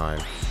same time.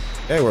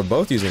 Hey, we're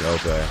both using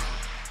Ope.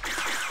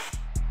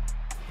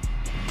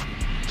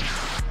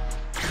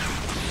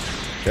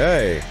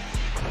 Okay.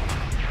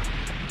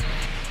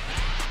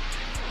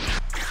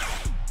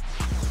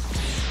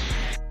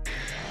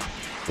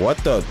 What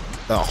the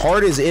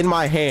heart is in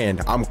my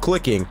hand. I'm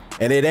clicking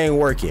and it ain't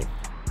working.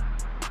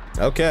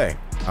 Okay.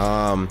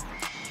 I'm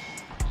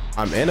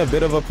in a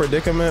bit of a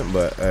predicament,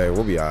 but hey,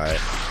 we'll be all right.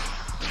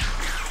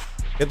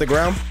 Hit the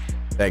ground.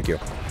 Thank you.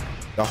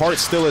 The heart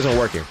still isn't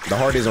working. The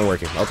heart isn't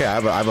working. Okay,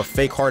 I have a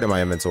fake heart in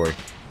my inventory.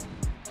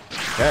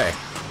 Okay.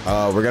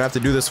 We're gonna have to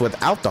do this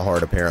without the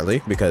heart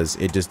apparently, because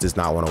it just does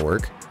not want to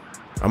work.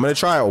 I'm gonna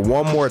try it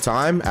one more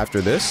time after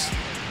this.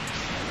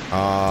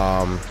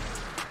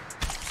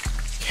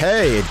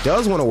 Okay, it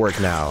does want to work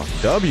now.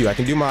 W, I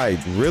can do my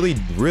really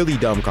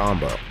dumb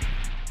combo.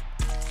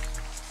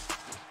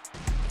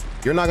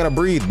 You're not gonna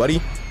breathe, buddy.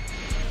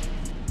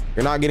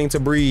 You're not getting to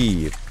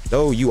breathe.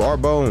 Though you are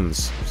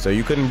bones, so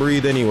you couldn't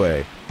breathe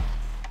anyway.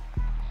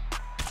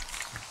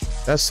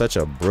 That's such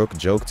a Brook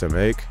joke to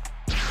make.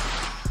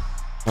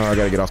 Oh, I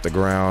gotta get off the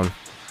ground.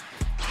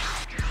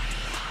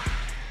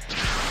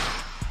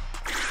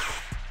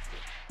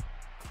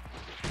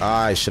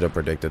 I should have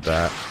predicted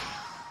that.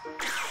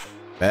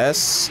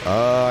 S.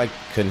 I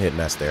couldn't hit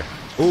Nest there.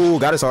 Ooh,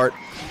 got his heart.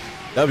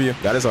 W,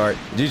 got his heart.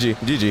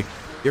 GG.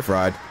 You're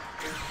fried.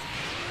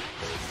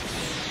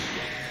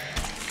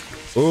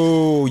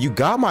 Ooh, you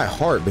got my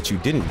heart, but you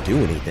didn't do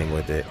anything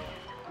with it.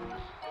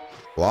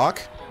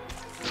 Block?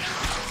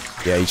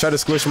 Yeah, you tried to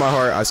squish my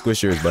heart. I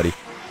squished yours, buddy.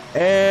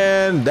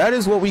 And that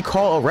is what we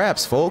call a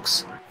wraps,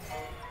 folks.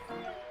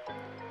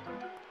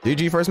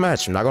 GG first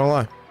match, I'm not gonna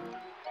lie.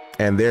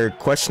 And they're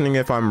questioning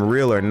if I'm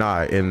real or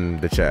not in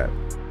the chat.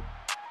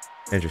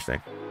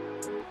 Interesting.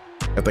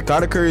 If the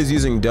Katakuri is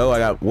using dough, I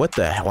got, what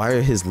the hell? Why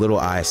are his little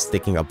eyes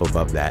sticking up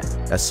above that?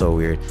 That's so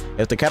weird.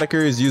 If the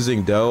Katakuri is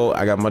using dough,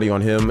 I got money on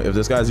him. If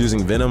this guy's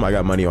using venom, I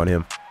got money on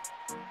him.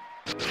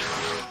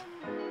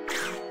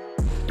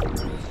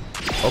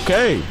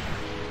 Okay.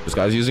 This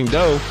guy's using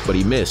dough, but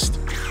he missed.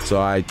 So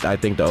I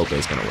think the Ope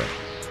is gonna win.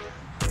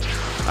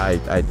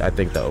 I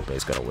think the Ope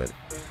is gonna win.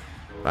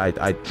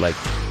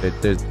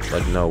 There's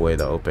like no way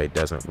the Ope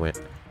doesn't win.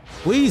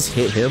 Please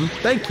hit him.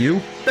 Thank you.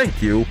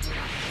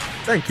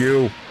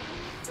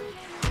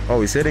 Oh,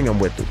 he's hitting him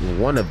with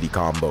one of the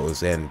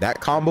combos, and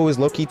that combo is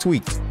low-key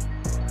tweaked.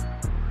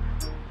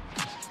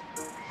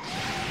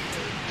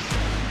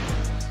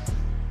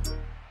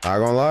 Not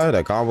gonna lie,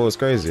 that combo is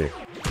crazy.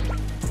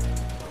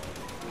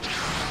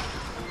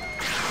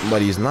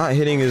 But he's not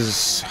hitting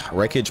his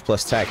wreckage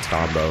plus tact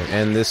combo,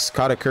 and this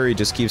Katakuri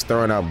just keeps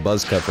throwing out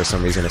buzz cut for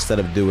some reason instead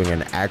of doing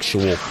an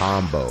actual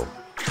combo.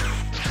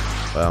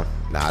 Well,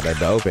 nah, the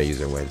OP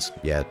user wins.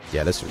 Yeah,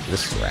 this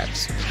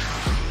raps.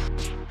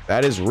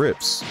 That is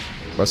rips.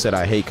 I said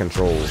I hate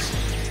controls.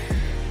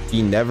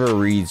 He never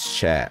reads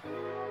chat.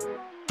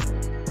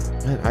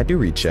 I do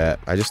read chat.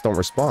 I just don't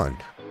respond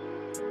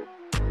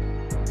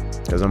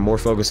because I'm more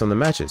focused on the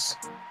matches.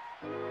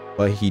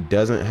 But he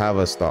doesn't have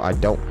a star. I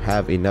don't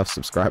have enough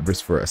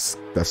subscribers for a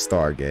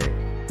star game.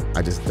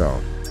 I just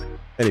don't.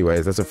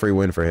 Anyways, that's a free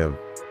win for him.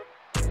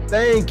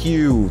 Thank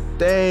you.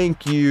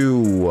 Thank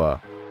you.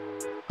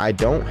 I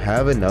don't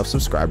have enough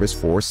subscribers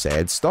for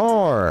said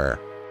star.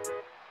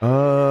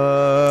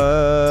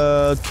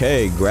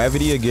 Okay,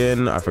 Gravity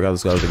again. I forgot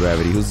this guy was the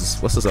Gravity. Who's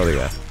this? What's this other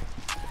guy?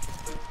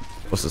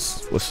 What's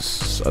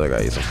this other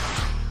guy using?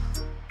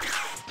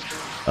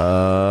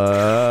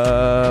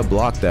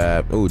 Block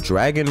that. Oh,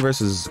 Dragon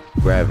versus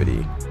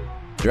Gravity.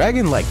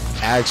 Dragon like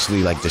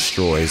actually like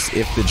destroys.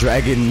 If the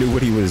Dragon knew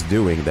what he was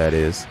doing, that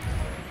is.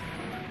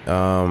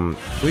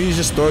 Please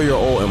just throw your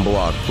ult and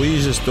block.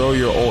 Please just throw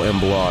your ult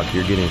and block.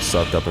 You're getting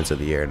sucked up into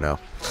the air now.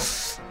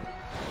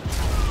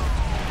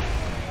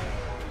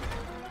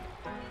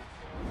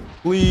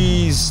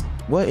 Please.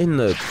 What in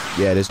the...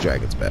 Yeah, this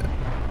Dragon's bad.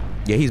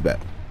 Yeah, he's bad.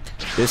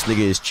 This nigga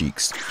is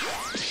cheeks.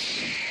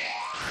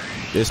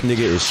 This nigga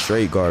is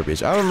straight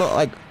garbage. I don't know,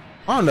 like,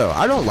 I don't know.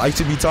 I don't like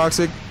to be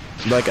toxic.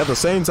 Like, at the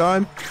same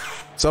time,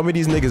 some of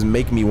these niggas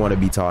make me want to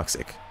be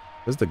toxic.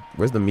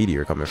 Where's the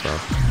meteor coming from?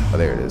 Oh,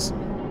 there it is.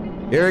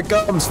 Here it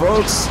comes,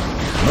 folks.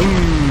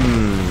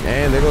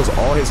 And there goes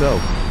all his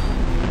health.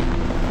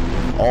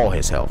 All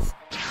his health.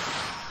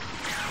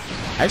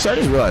 Actually, I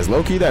just realized,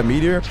 low-key, that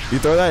meteor, you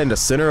throw that in the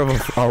center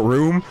of a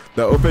room,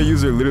 the OP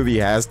user literally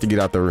has to get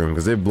out the room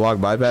because they block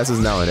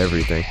bypasses now and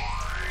everything.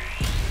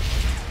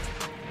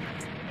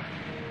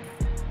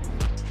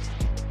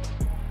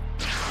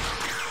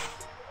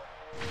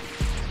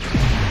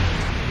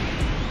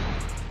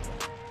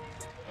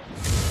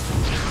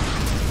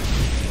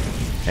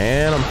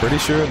 And I'm pretty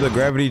sure the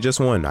Gravity just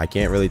won. I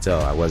can't really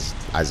tell.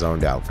 I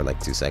zoned out for like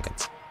 2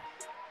 seconds.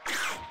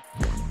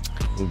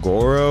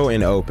 Goro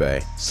and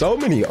Ope. So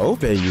many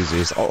Ope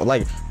users. Oh,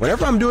 like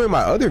whenever I'm doing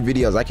my other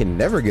videos, I can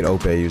never get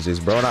Ope users,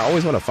 bro. And I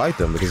always want to fight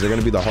them because they're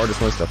going to be the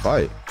hardest ones to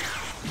fight.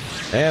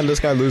 And this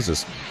guy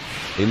loses.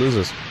 He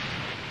loses.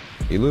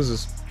 He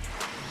loses.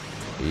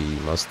 He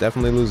most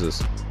definitely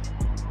loses.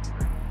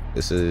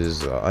 This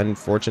is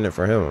unfortunate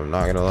for him. I'm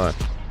not going to lie.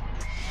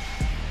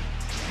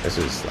 This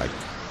is like,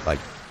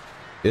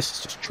 this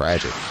is just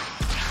tragic.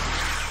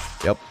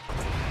 Yep.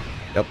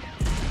 Yep.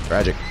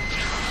 Tragic.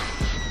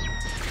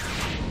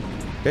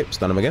 Okay,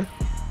 stun him again.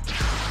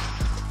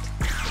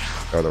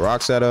 Throw the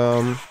rocks at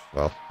him.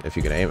 Well, if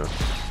you can aim him.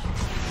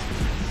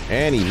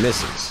 And he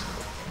misses.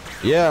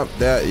 Yeah,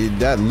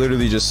 that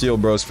literally just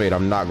sealed bro's fate.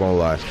 I'm not gonna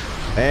lie.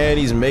 And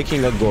he's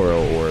making a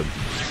Goro orb.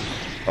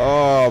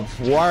 Oh,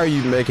 why are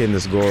you making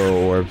this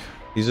Goro orb?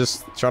 He's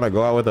just trying to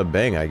go out with a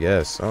bang, I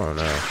guess. I don't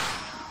know.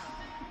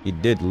 He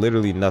did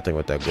literally nothing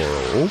with that Goro.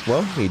 Oh,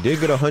 well, he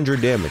did get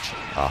 100 damage.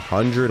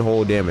 100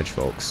 whole damage,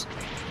 folks.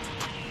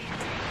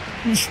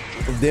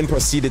 Then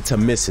proceeded to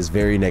miss his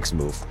very next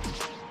move.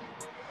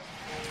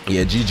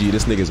 Yeah, GG,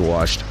 this nigga's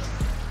washed.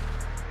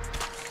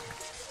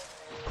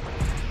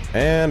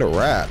 And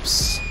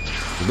wraps.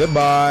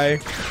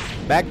 Goodbye.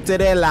 Back to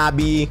the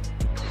lobby.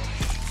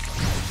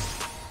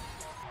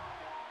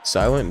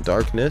 Silent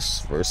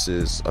Darkness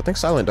versus... I think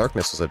Silent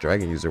Darkness was a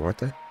Dragon user, weren't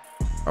they?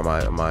 Or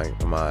am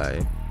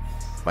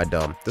I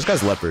dumb? This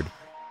guy's Leopard.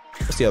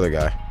 What's the other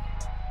guy?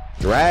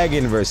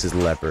 Dragon versus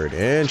Leopard.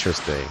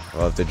 Interesting.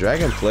 Well, if the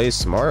Dragon plays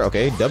smart,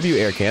 okay. W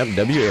air camp.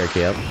 W air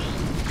camp.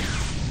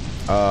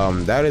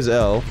 That is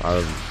L.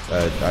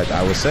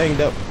 I was saying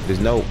that there's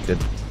no.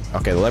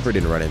 Okay, the Leopard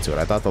didn't run into it.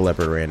 I thought the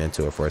Leopard ran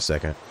into it for a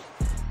second.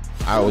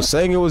 I was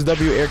saying it was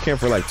W air camp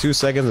for like 2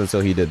 seconds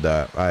until he did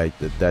that.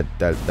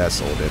 That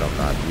sold it. I'm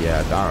not.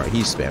 Yeah,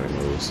 he's spamming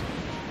moves.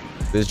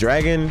 This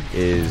Dragon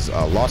is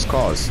a lost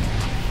cause.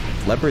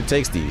 Leopard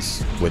takes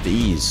these with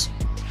ease.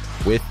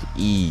 With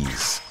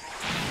ease.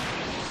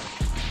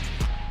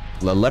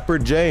 The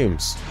Leopard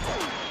James.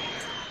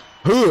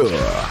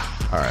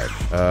 Alright.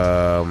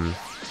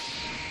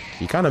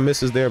 He kind of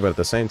misses there, but at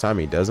the same time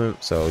he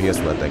doesn't, so he has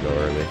to let that go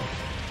early.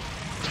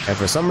 And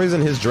for some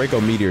reason his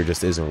Draco Meteor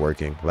just isn't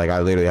working. Like, I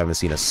literally haven't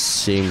seen a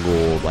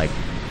single like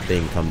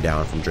thing come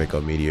down from Draco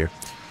Meteor.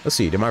 Let's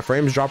see, did my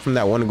frames drop from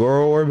that one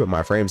Goro orb? But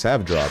my frames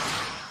have dropped.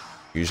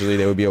 Usually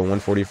they would be a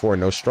 144,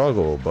 no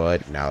struggle,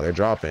 but now they're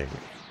dropping.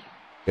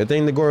 Good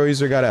thing the Goro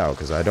user got out,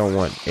 because I don't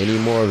want any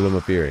more of them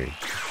appearing.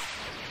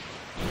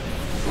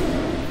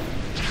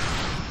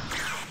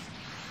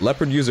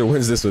 Leopard user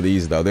wins this with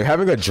ease, though. They're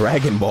having a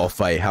Dragon Ball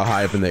fight. How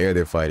high up in the air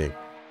they're fighting.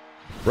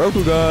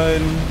 Rokugan.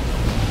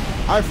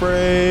 High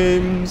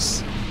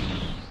frames.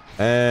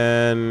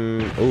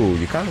 And, ooh,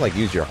 you kind of like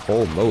use your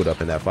whole mode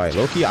up in that fight.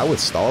 Loki, I would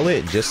stall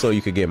it just so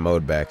you could get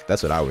mode back.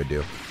 That's what I would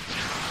do.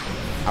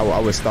 I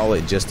would stall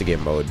it just to get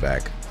mode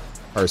back,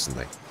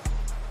 personally.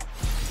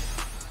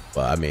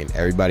 But I mean,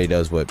 everybody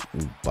does what,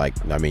 like,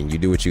 I mean, you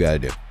do what you gotta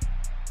do.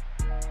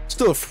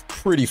 Still a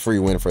pretty free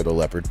win for the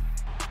leopard.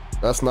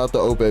 That's not the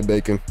Ope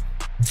bacon.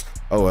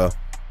 Oh well.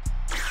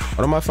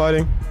 What am I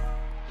fighting?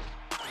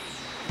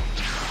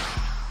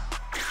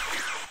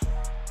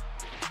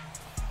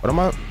 What am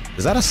I?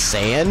 Is that a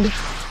sand?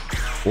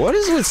 What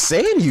is with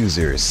sand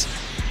users?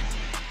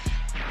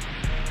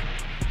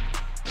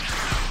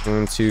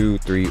 1, 2,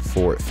 3,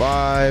 4,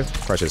 5.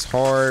 Crush his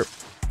heart.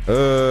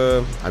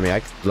 I mean,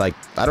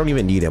 I don't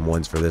even need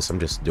M1s for this. I'm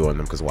just doing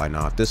them because why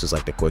not? This is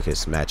like the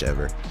quickest match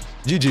ever.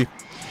 GG.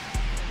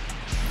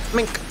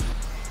 Mink.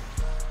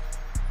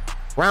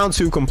 Round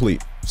 2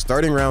 complete.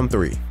 Starting round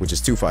 3, which is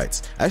 2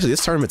 fights. Actually,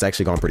 this tournament's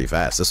actually gone pretty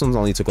fast. This one's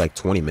only took like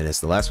 20 minutes.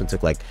 The last one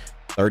took like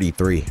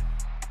 33.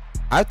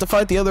 I have to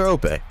fight the other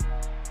Ope.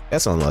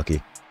 That's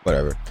unlucky.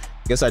 Whatever.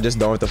 Guess I just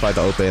don't have to fight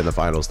the Ope in the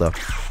finals though.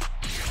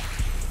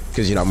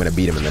 Because, you know, I'm going to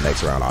beat him in the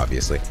next round,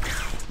 obviously.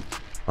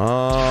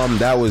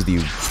 That was the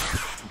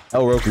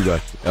El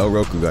Rokugan. El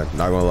Rokugan,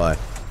 not gonna lie.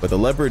 But the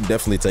leopard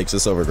definitely takes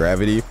this over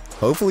gravity.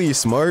 Hopefully he's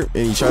smart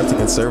and he tries to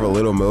conserve a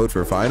little mode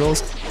for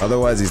finals.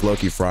 Otherwise, he's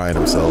low-key frying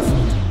himself.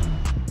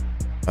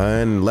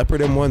 And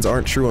leopard M1s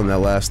aren't true on that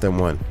last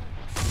M1.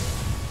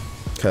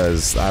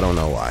 Because I don't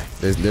know why.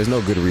 There's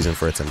no good reason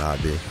for it to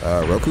not be.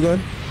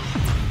 Rokugan?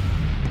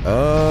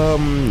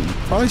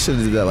 Probably should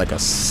have did that like a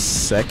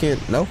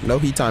second. No,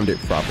 he timed it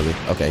properly.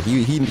 Okay,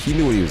 he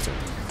knew what he was doing.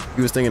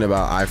 He was thinking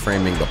about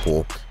iframing the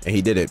pool, and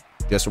he did it.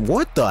 Just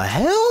what the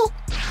hell?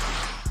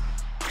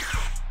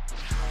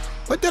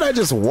 What did I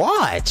just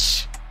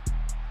watch?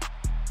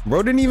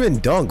 Bro didn't even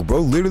dunk.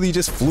 Bro literally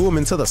just flew him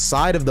into the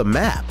side of the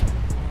map.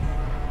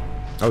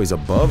 Oh, he's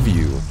above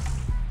you.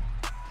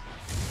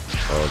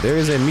 Oh, there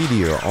is a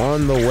meteor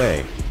on the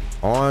way.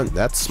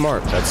 That's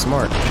smart. That's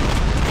smart.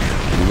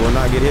 You will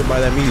not get hit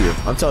by that meteor.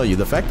 I'm telling you,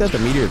 the fact that the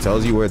meteor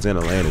tells you where it's gonna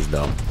land is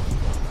dumb.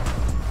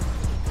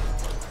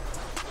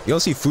 You don't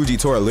see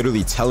Fujitora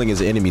literally telling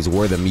his enemies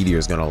where the meteor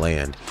is gonna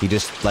land. He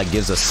just like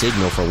gives a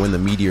signal for when the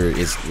meteor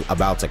is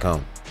about to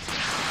come.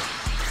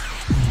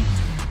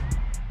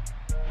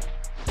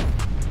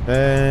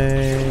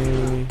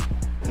 Hey.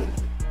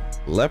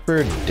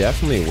 Leopard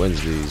definitely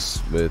wins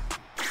these with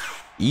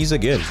ease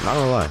again, not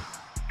gonna lie.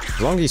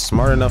 As long as he's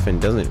smart enough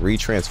and doesn't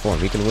retransform,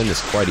 he can win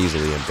this quite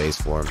easily in base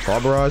form.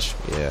 Call barrage?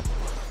 Yeah.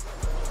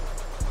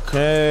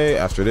 Okay,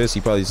 after this,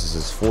 he probably uses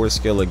his 4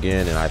 skill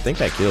again, and I think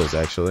that kills,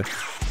 actually.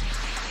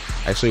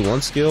 Actually,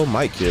 1 skill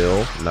might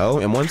kill. No,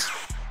 M1s.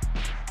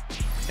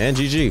 And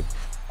GG.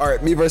 All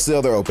right, me versus the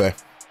other Ope.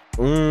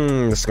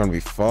 This is gonna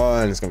be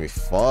fun. It's gonna be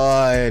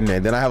fun.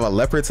 And then I have a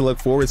leopard to look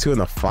forward to in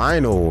the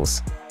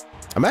finals.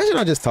 Imagine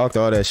I just talked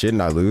all that shit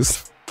and I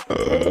lose.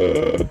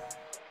 That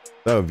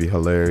would be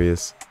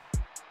hilarious.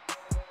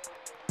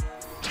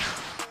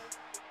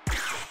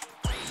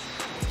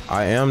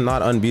 I am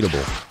not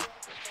unbeatable.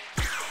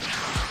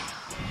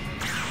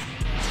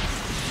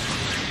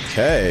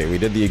 Okay, we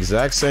did the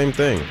exact same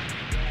thing.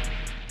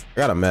 I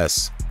got a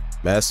mess.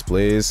 Mess,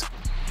 please.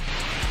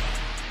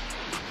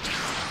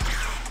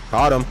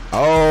 Caught him.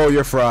 Oh,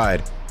 you're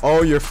fried.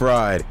 Oh, you're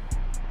fried.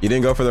 You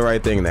didn't go for the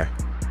right thing there.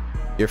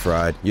 You're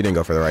fried. You didn't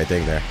go for the right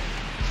thing there.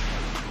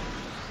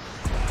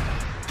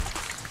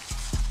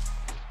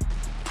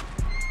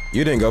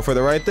 You didn't go for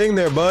the right thing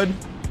there, bud.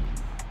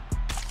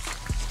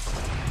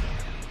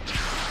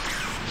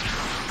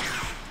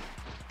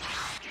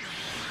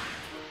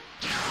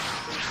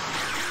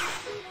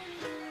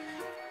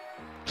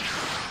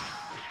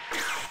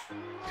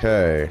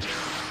 Okay.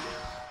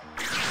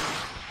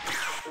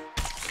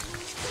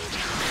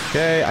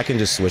 Okay, I can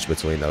just switch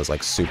between those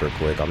like super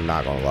quick. I'm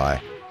not gonna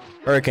lie.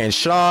 Hurricane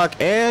shock,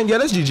 and yeah,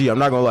 that's GG. I'm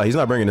not gonna lie. He's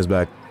not bringing this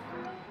back.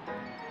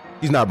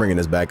 He's not bringing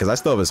this back because I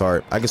still have his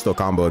heart. I can still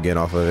combo again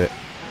off of it.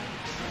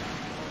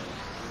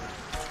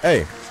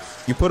 Hey,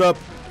 you put up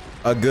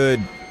a good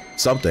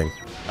something.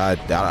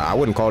 I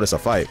wouldn't call this a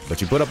fight,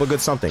 but you put up a good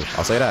something.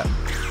 I'll say that.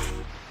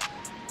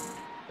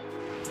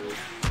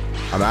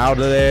 I'm out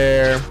of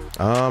there.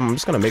 I'm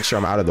just gonna make sure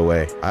I'm out of the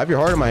way. I have your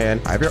heart in my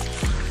hand. I have your...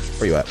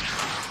 Where you at?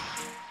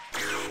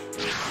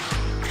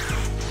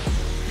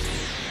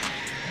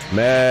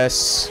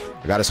 Mess.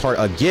 I got his heart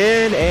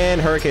again, and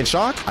hurricane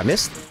shock. I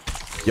missed.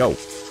 Yo.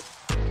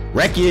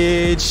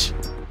 Wreckage.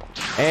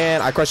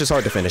 And I crushed his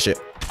heart to finish it.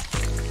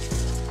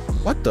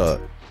 What the?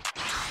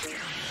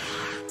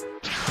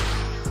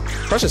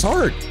 Crush his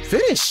heart.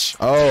 Finish.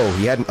 Oh,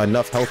 he had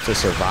enough health to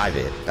survive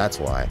it. That's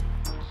why.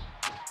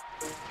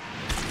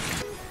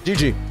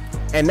 GG.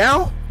 And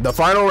now, the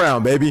final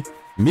round, baby.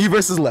 Me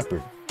versus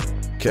Leopard.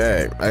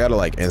 Okay, I gotta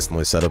like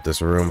instantly set up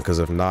this room because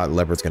if not,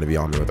 Leopard's gonna be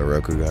on me with a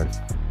Rokugan.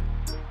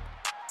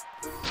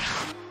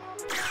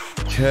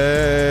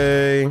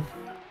 Okay.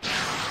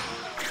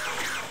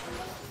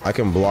 I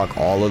can block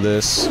all of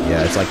this.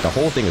 Yeah, it's like the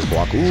whole thing is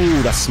blocked.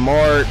 Ooh, that's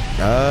smart.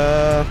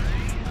 Can't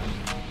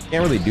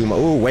really do my...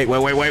 Ooh, wait.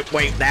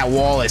 That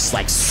wall is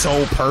like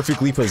so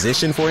perfectly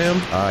positioned for him.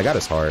 I got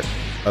his heart.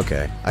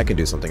 Okay, I can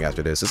do something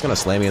after this. It's gonna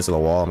slam me into the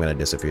wall. I'm gonna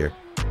disappear.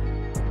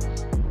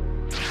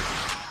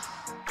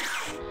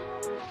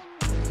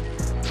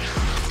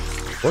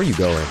 Where are you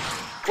going?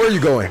 Where are you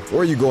going?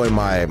 Where are you going,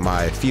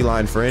 my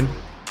feline friend?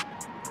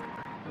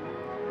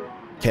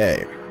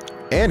 Okay.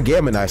 And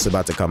Gamma Knife's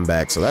about to come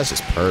back, so that's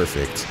just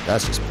perfect.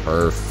 That's just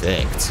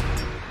perfect.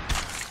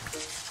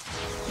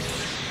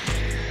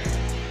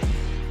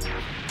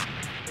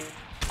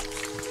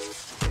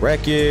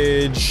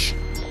 Wreckage.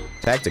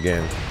 Attacked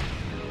again.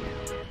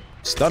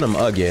 Stun him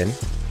again.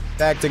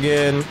 Attacked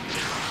again.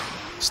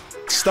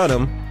 Stun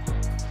him.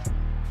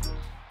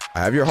 I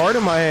have your heart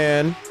in my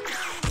hand.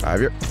 I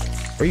have your...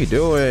 What are you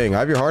doing? I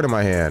have your heart in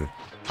my hand.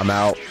 I'm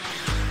out.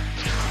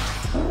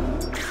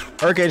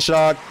 Hurricane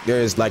shock.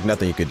 There's like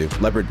nothing you could do.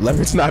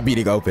 Leopard's not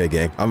beating OP,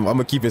 gang. I'm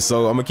gonna keep it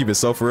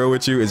so for real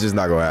with you. It's just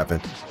not gonna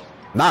happen.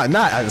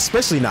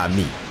 Especially not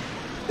me.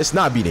 It's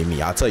not beating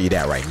me. I'll tell you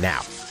that right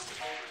now.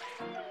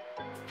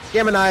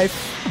 Gamma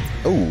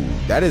Knife. Ooh,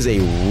 that is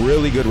a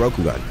really good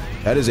Roku gun.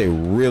 That is a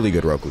really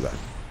good Roku gun.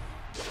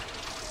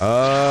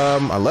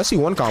 Unless he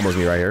one combos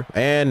me right here.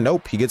 And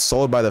nope, he gets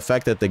sold by the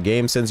fact that the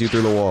game sends you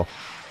through the wall.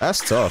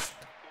 That's tough.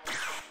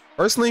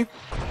 Personally,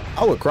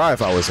 I would cry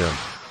if I was him.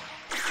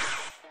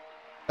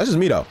 That's just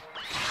me though.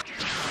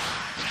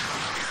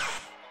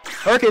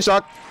 Hurricane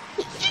shock.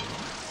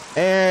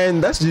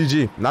 And that's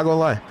GG. Not gonna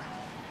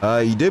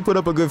lie. He did put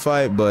up a good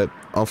fight, but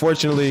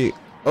unfortunately,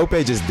 OP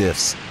just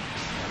diffs.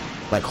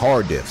 Like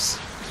hard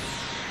diffs.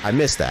 I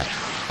missed that.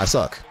 I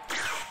suck.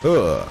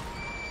 Ugh.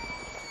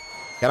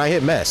 Can I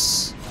hit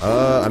mess?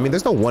 I mean,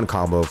 there's no one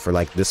combo for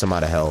like this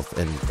amount of health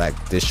in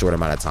like this short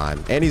amount of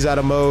time. And he's out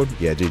of mode.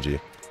 Yeah, GG.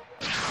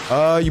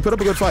 You put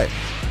up a good fight.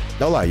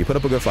 No lie, you put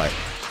up a good fight.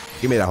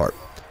 Give me that heart.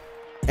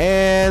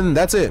 And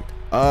that's it.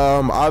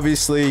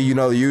 Obviously, you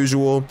know the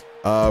usual.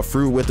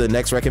 Fruit with the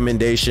next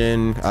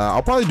recommendation.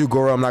 I'll probably do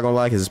Goro, I'm not gonna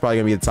lie, because it's probably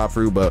gonna be the top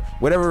fruit, but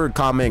whatever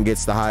comment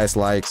gets the highest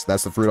likes,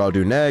 that's the fruit I'll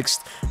do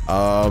next.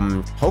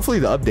 Hopefully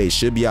the update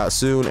should be out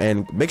soon,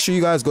 and make sure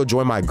you guys go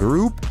join my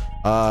group.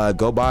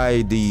 Go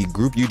buy the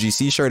group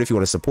UGC shirt if you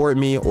want to support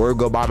me, or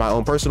go buy my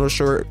own personal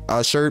shirt.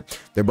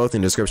 They're both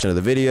in the description of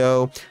the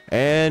video.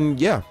 And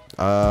yeah,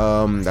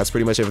 that's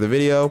pretty much it for the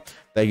video.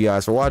 Thank you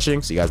guys for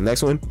watching. See you guys in the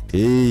next one.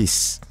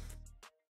 Peace.